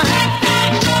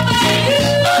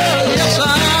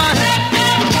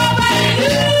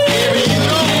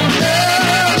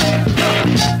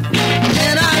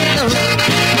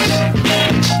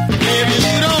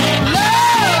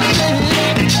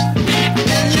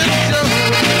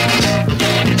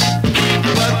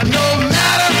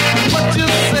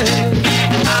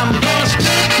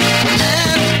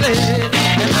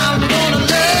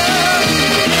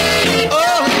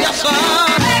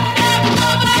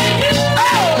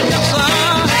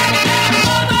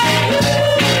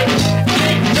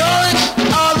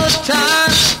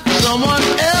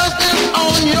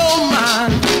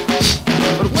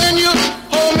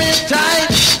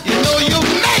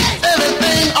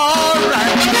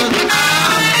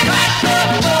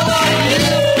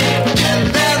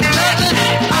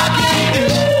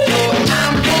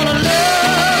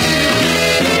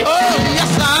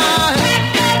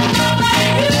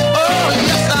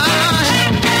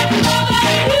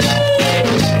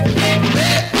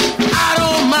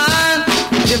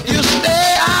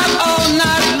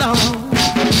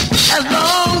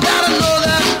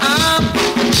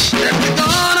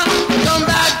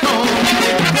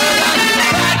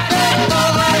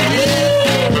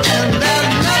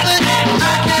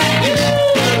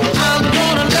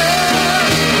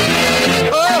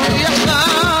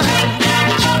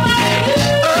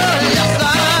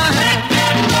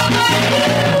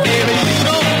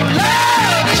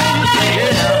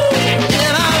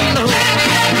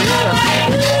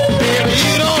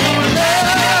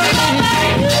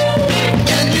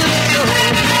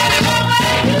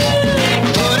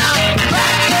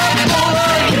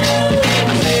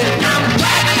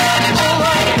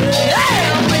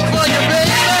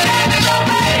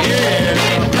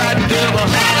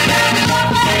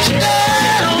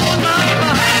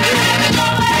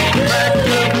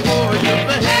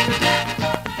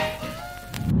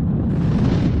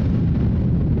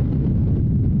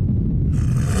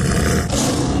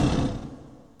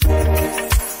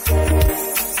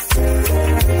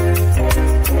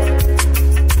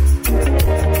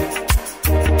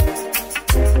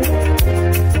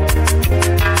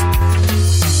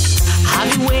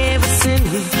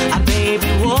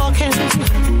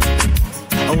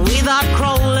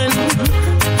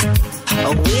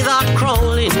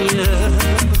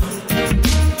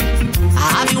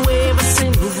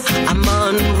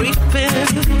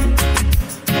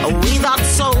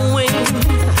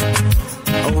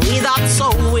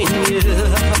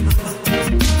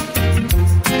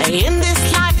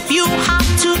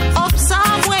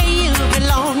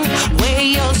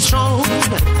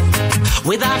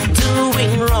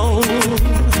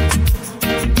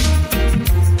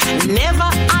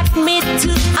to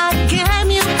a game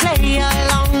you play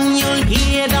along, you'll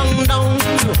hear dong dong.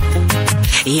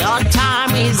 Your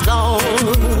time is gone.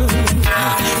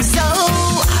 So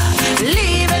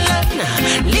live and learn,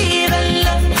 live and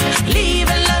learn, live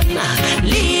and learn,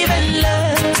 live and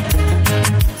learn,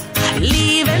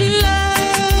 live and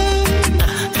learn.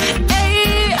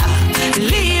 Hey,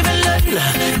 live and learn,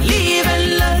 live and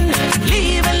learn,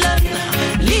 live and learn,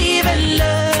 live and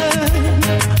learn,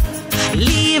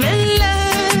 live and learn.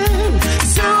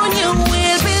 Soon you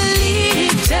will be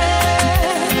lifted,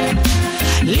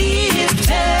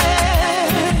 lifted,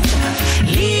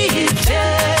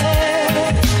 lifted,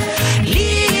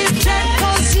 lifted,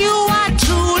 'cause you are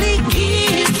truly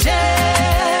gifted,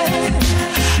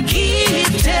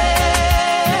 gifted,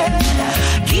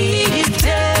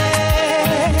 gifted,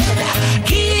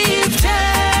 gifted.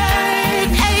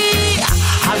 Hey,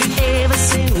 have you ever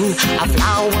seen a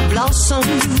flower blossom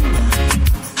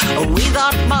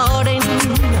without budding,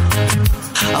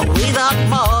 without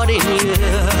budding?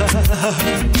 Yeah.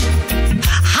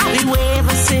 Have you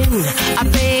ever seen a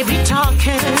baby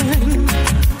talking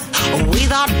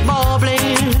without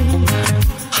bubbling,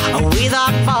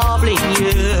 without bubbling?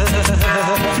 Yeah.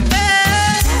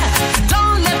 Hey,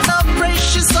 don't let the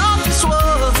pressures of this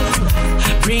world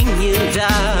bring you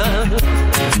down,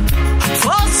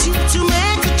 force you to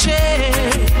make a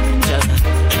change.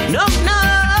 No, no,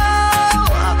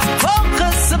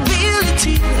 focus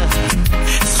ability,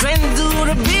 strength,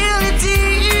 durability,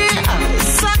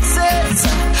 success,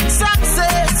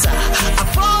 success, a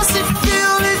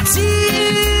possibility.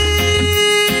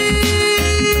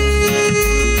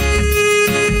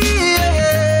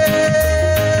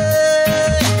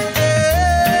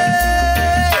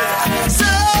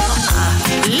 So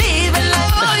live and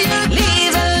learn,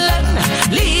 live and learn,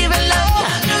 live and learn,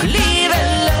 live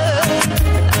and learn,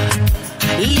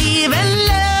 live and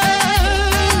learn.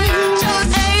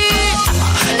 Hey,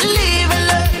 live and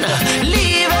learn,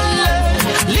 live and learn,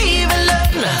 live and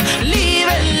learn, live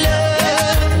and learn,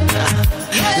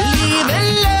 live and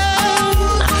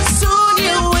learn. Soon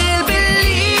you will be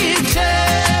lifted,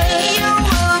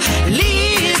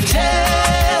 lifted,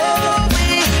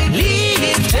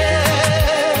 lifted,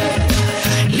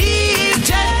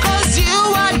 lifted, 'cause you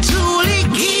are truly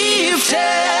gifted,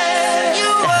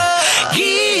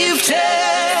 gifted,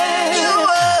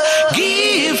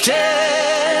 gifted,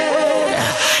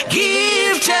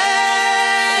 gifted.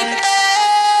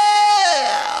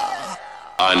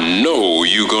 I know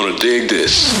you're gonna dig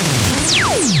this.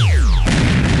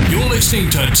 You're listening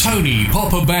to Tony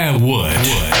Poppa Bear Wood.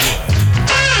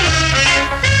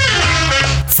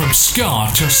 From Ska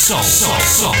to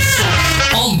Soul.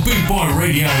 On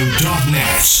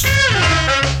bootboyradio.net.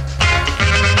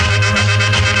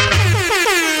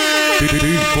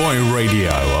 Boot Boy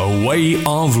Radio, a way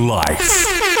of life.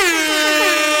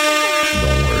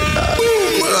 Don't worry about it.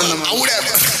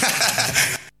 Whatever.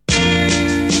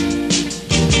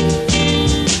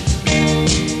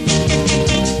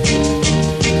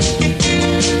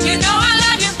 You know I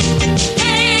love you,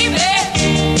 baby.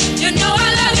 You know I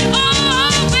love you,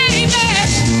 oh baby.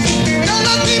 Don't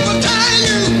let people tell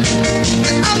you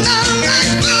that I'm not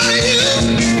right for you.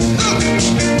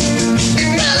 It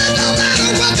really don't matter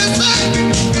what they say,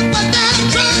 what they're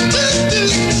trying to do.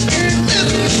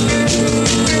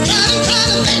 Trying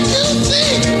to make you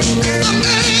see I'm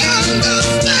not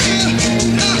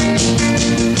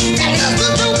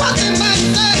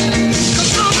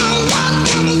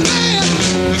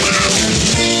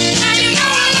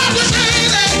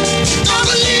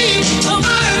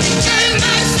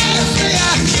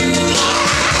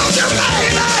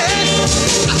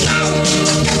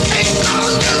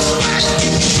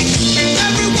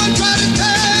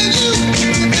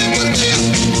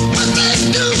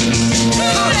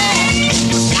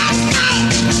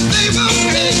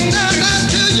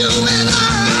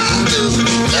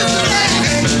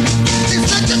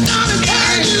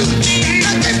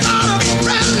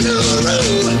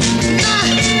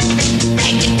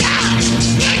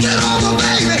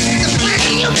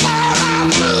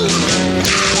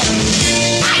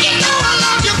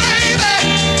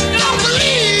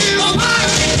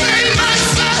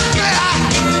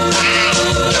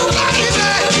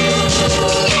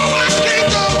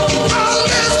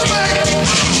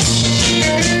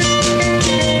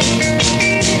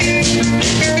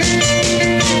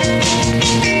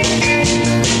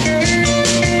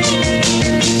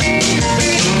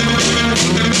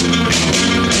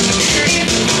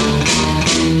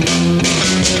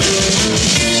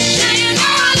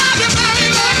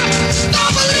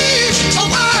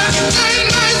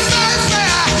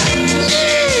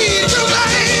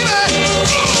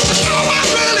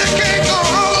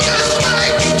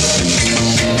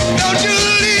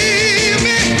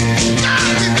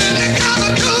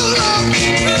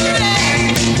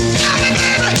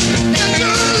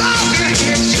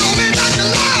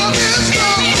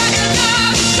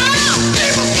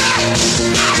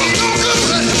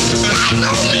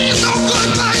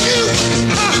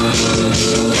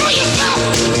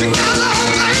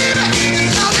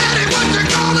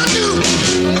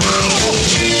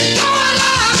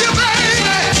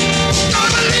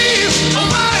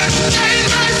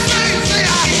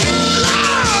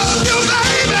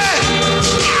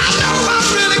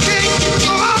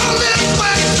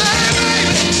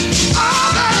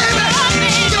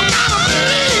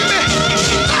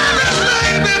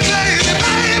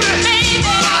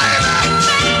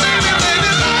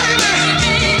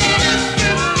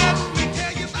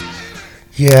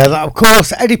Yeah, that, of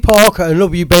course, Eddie Parker and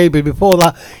Love You Baby. Before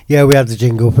that, yeah, we had the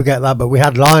jingle, forget that, but we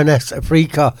had Lioness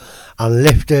Africa and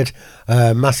Lifted.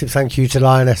 Massive thank you to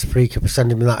Lioness Africa for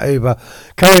sending me that over.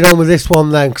 Carried on with this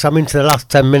one then, because I'm into the last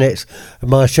 10 minutes of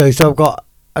my show, so I've got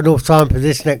enough time for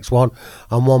this next one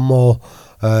and one more,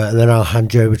 and then I'll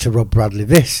hand you over to Rob Bradley.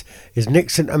 This is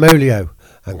Nixon Amolio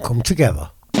and Come Together.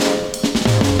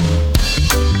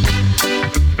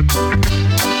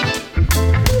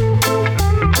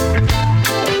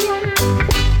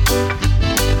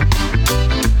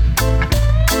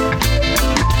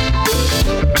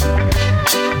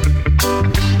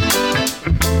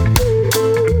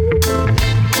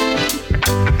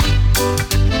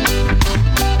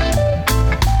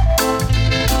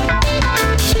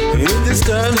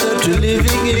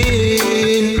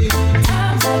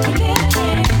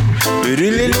 We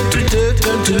really need to take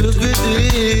time to look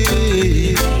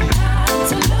within.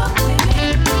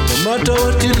 No matter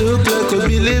what you look like or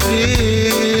believe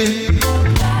in,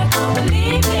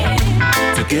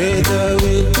 together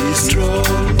we'll be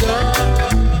stronger.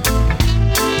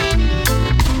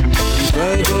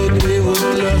 Divided we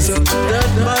won't last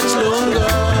that much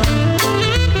longer.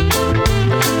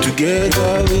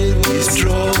 Together we'll be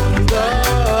stronger.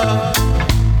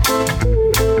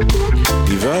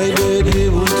 Divided we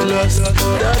won't last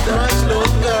that much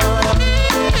longer.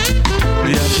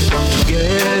 We have to come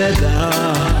together,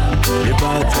 the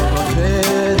birds of a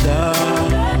feather.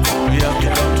 We have to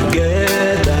come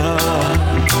together,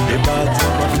 the birds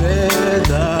of a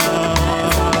feather.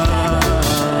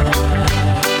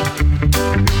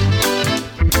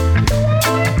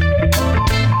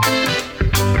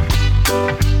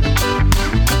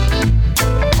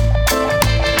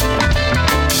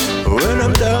 When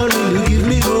I'm down, will you give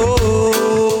me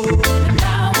hope?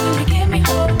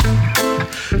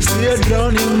 See a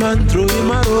drowning man, throw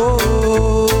him a rope.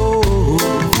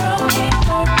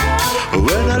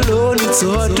 When alone, it's so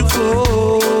hard to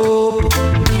cope.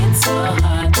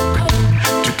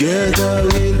 Together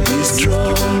we'll be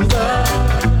stronger.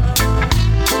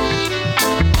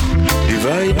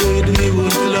 Divided we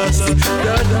won't last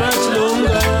that much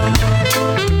longer.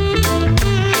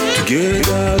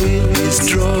 Together we'll be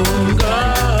stronger.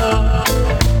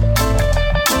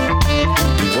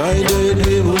 Divided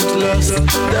we won't last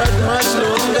that much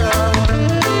longer.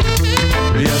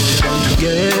 We have to come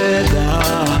together,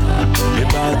 the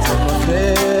birds of a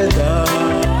feather.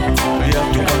 We have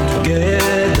to come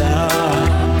together,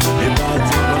 the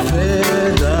birds of a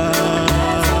feather.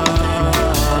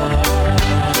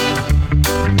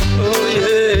 Oh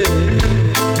yeah.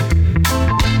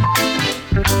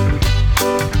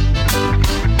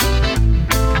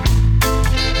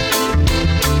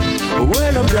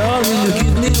 When I'm down, will you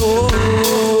give me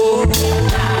hope?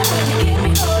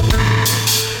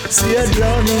 See a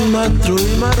drowning man, throw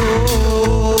him a rope.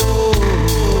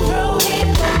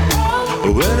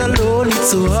 When alone, it's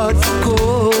so hard to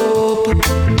cope.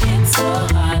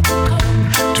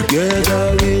 Together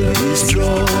we'll be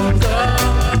stronger.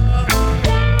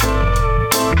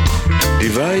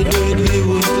 Divided we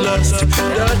won't last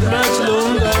that much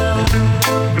longer.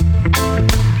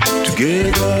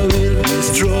 Together we'll be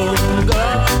stronger.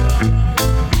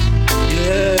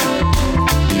 Yeah.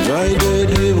 Divided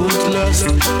we won't last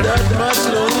that much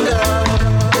longer.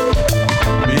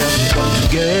 We have to come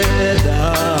together.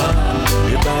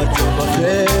 The birds of a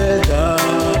feather.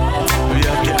 We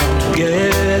have to come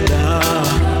together.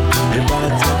 The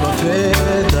birds of a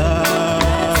feather.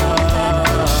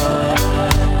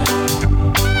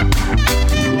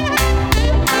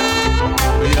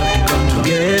 We have to come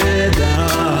together.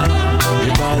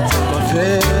 The birds of a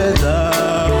feather.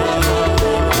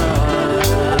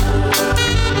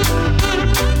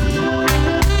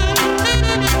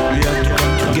 We have to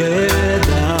come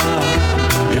together.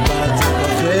 The birds of a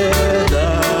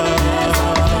feather.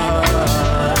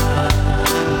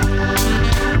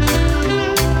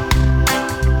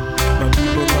 My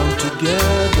people come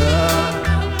together.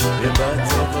 The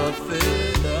birds of a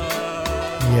feather.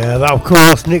 Yeah, that of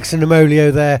course, Nixon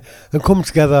Amolio there, and Come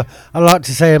Together. I'd like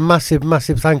to say a massive,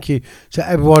 massive thank you to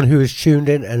everyone who has tuned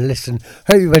in and listened.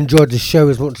 Hope you've enjoyed the show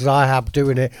as much as I have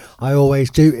doing it. I always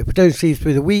do. If I don't see you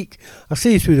through the week, I'll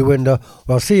see you through the window,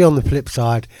 or I'll see you on the flip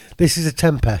side. This is a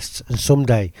Tempest, and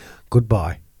someday,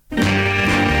 goodbye.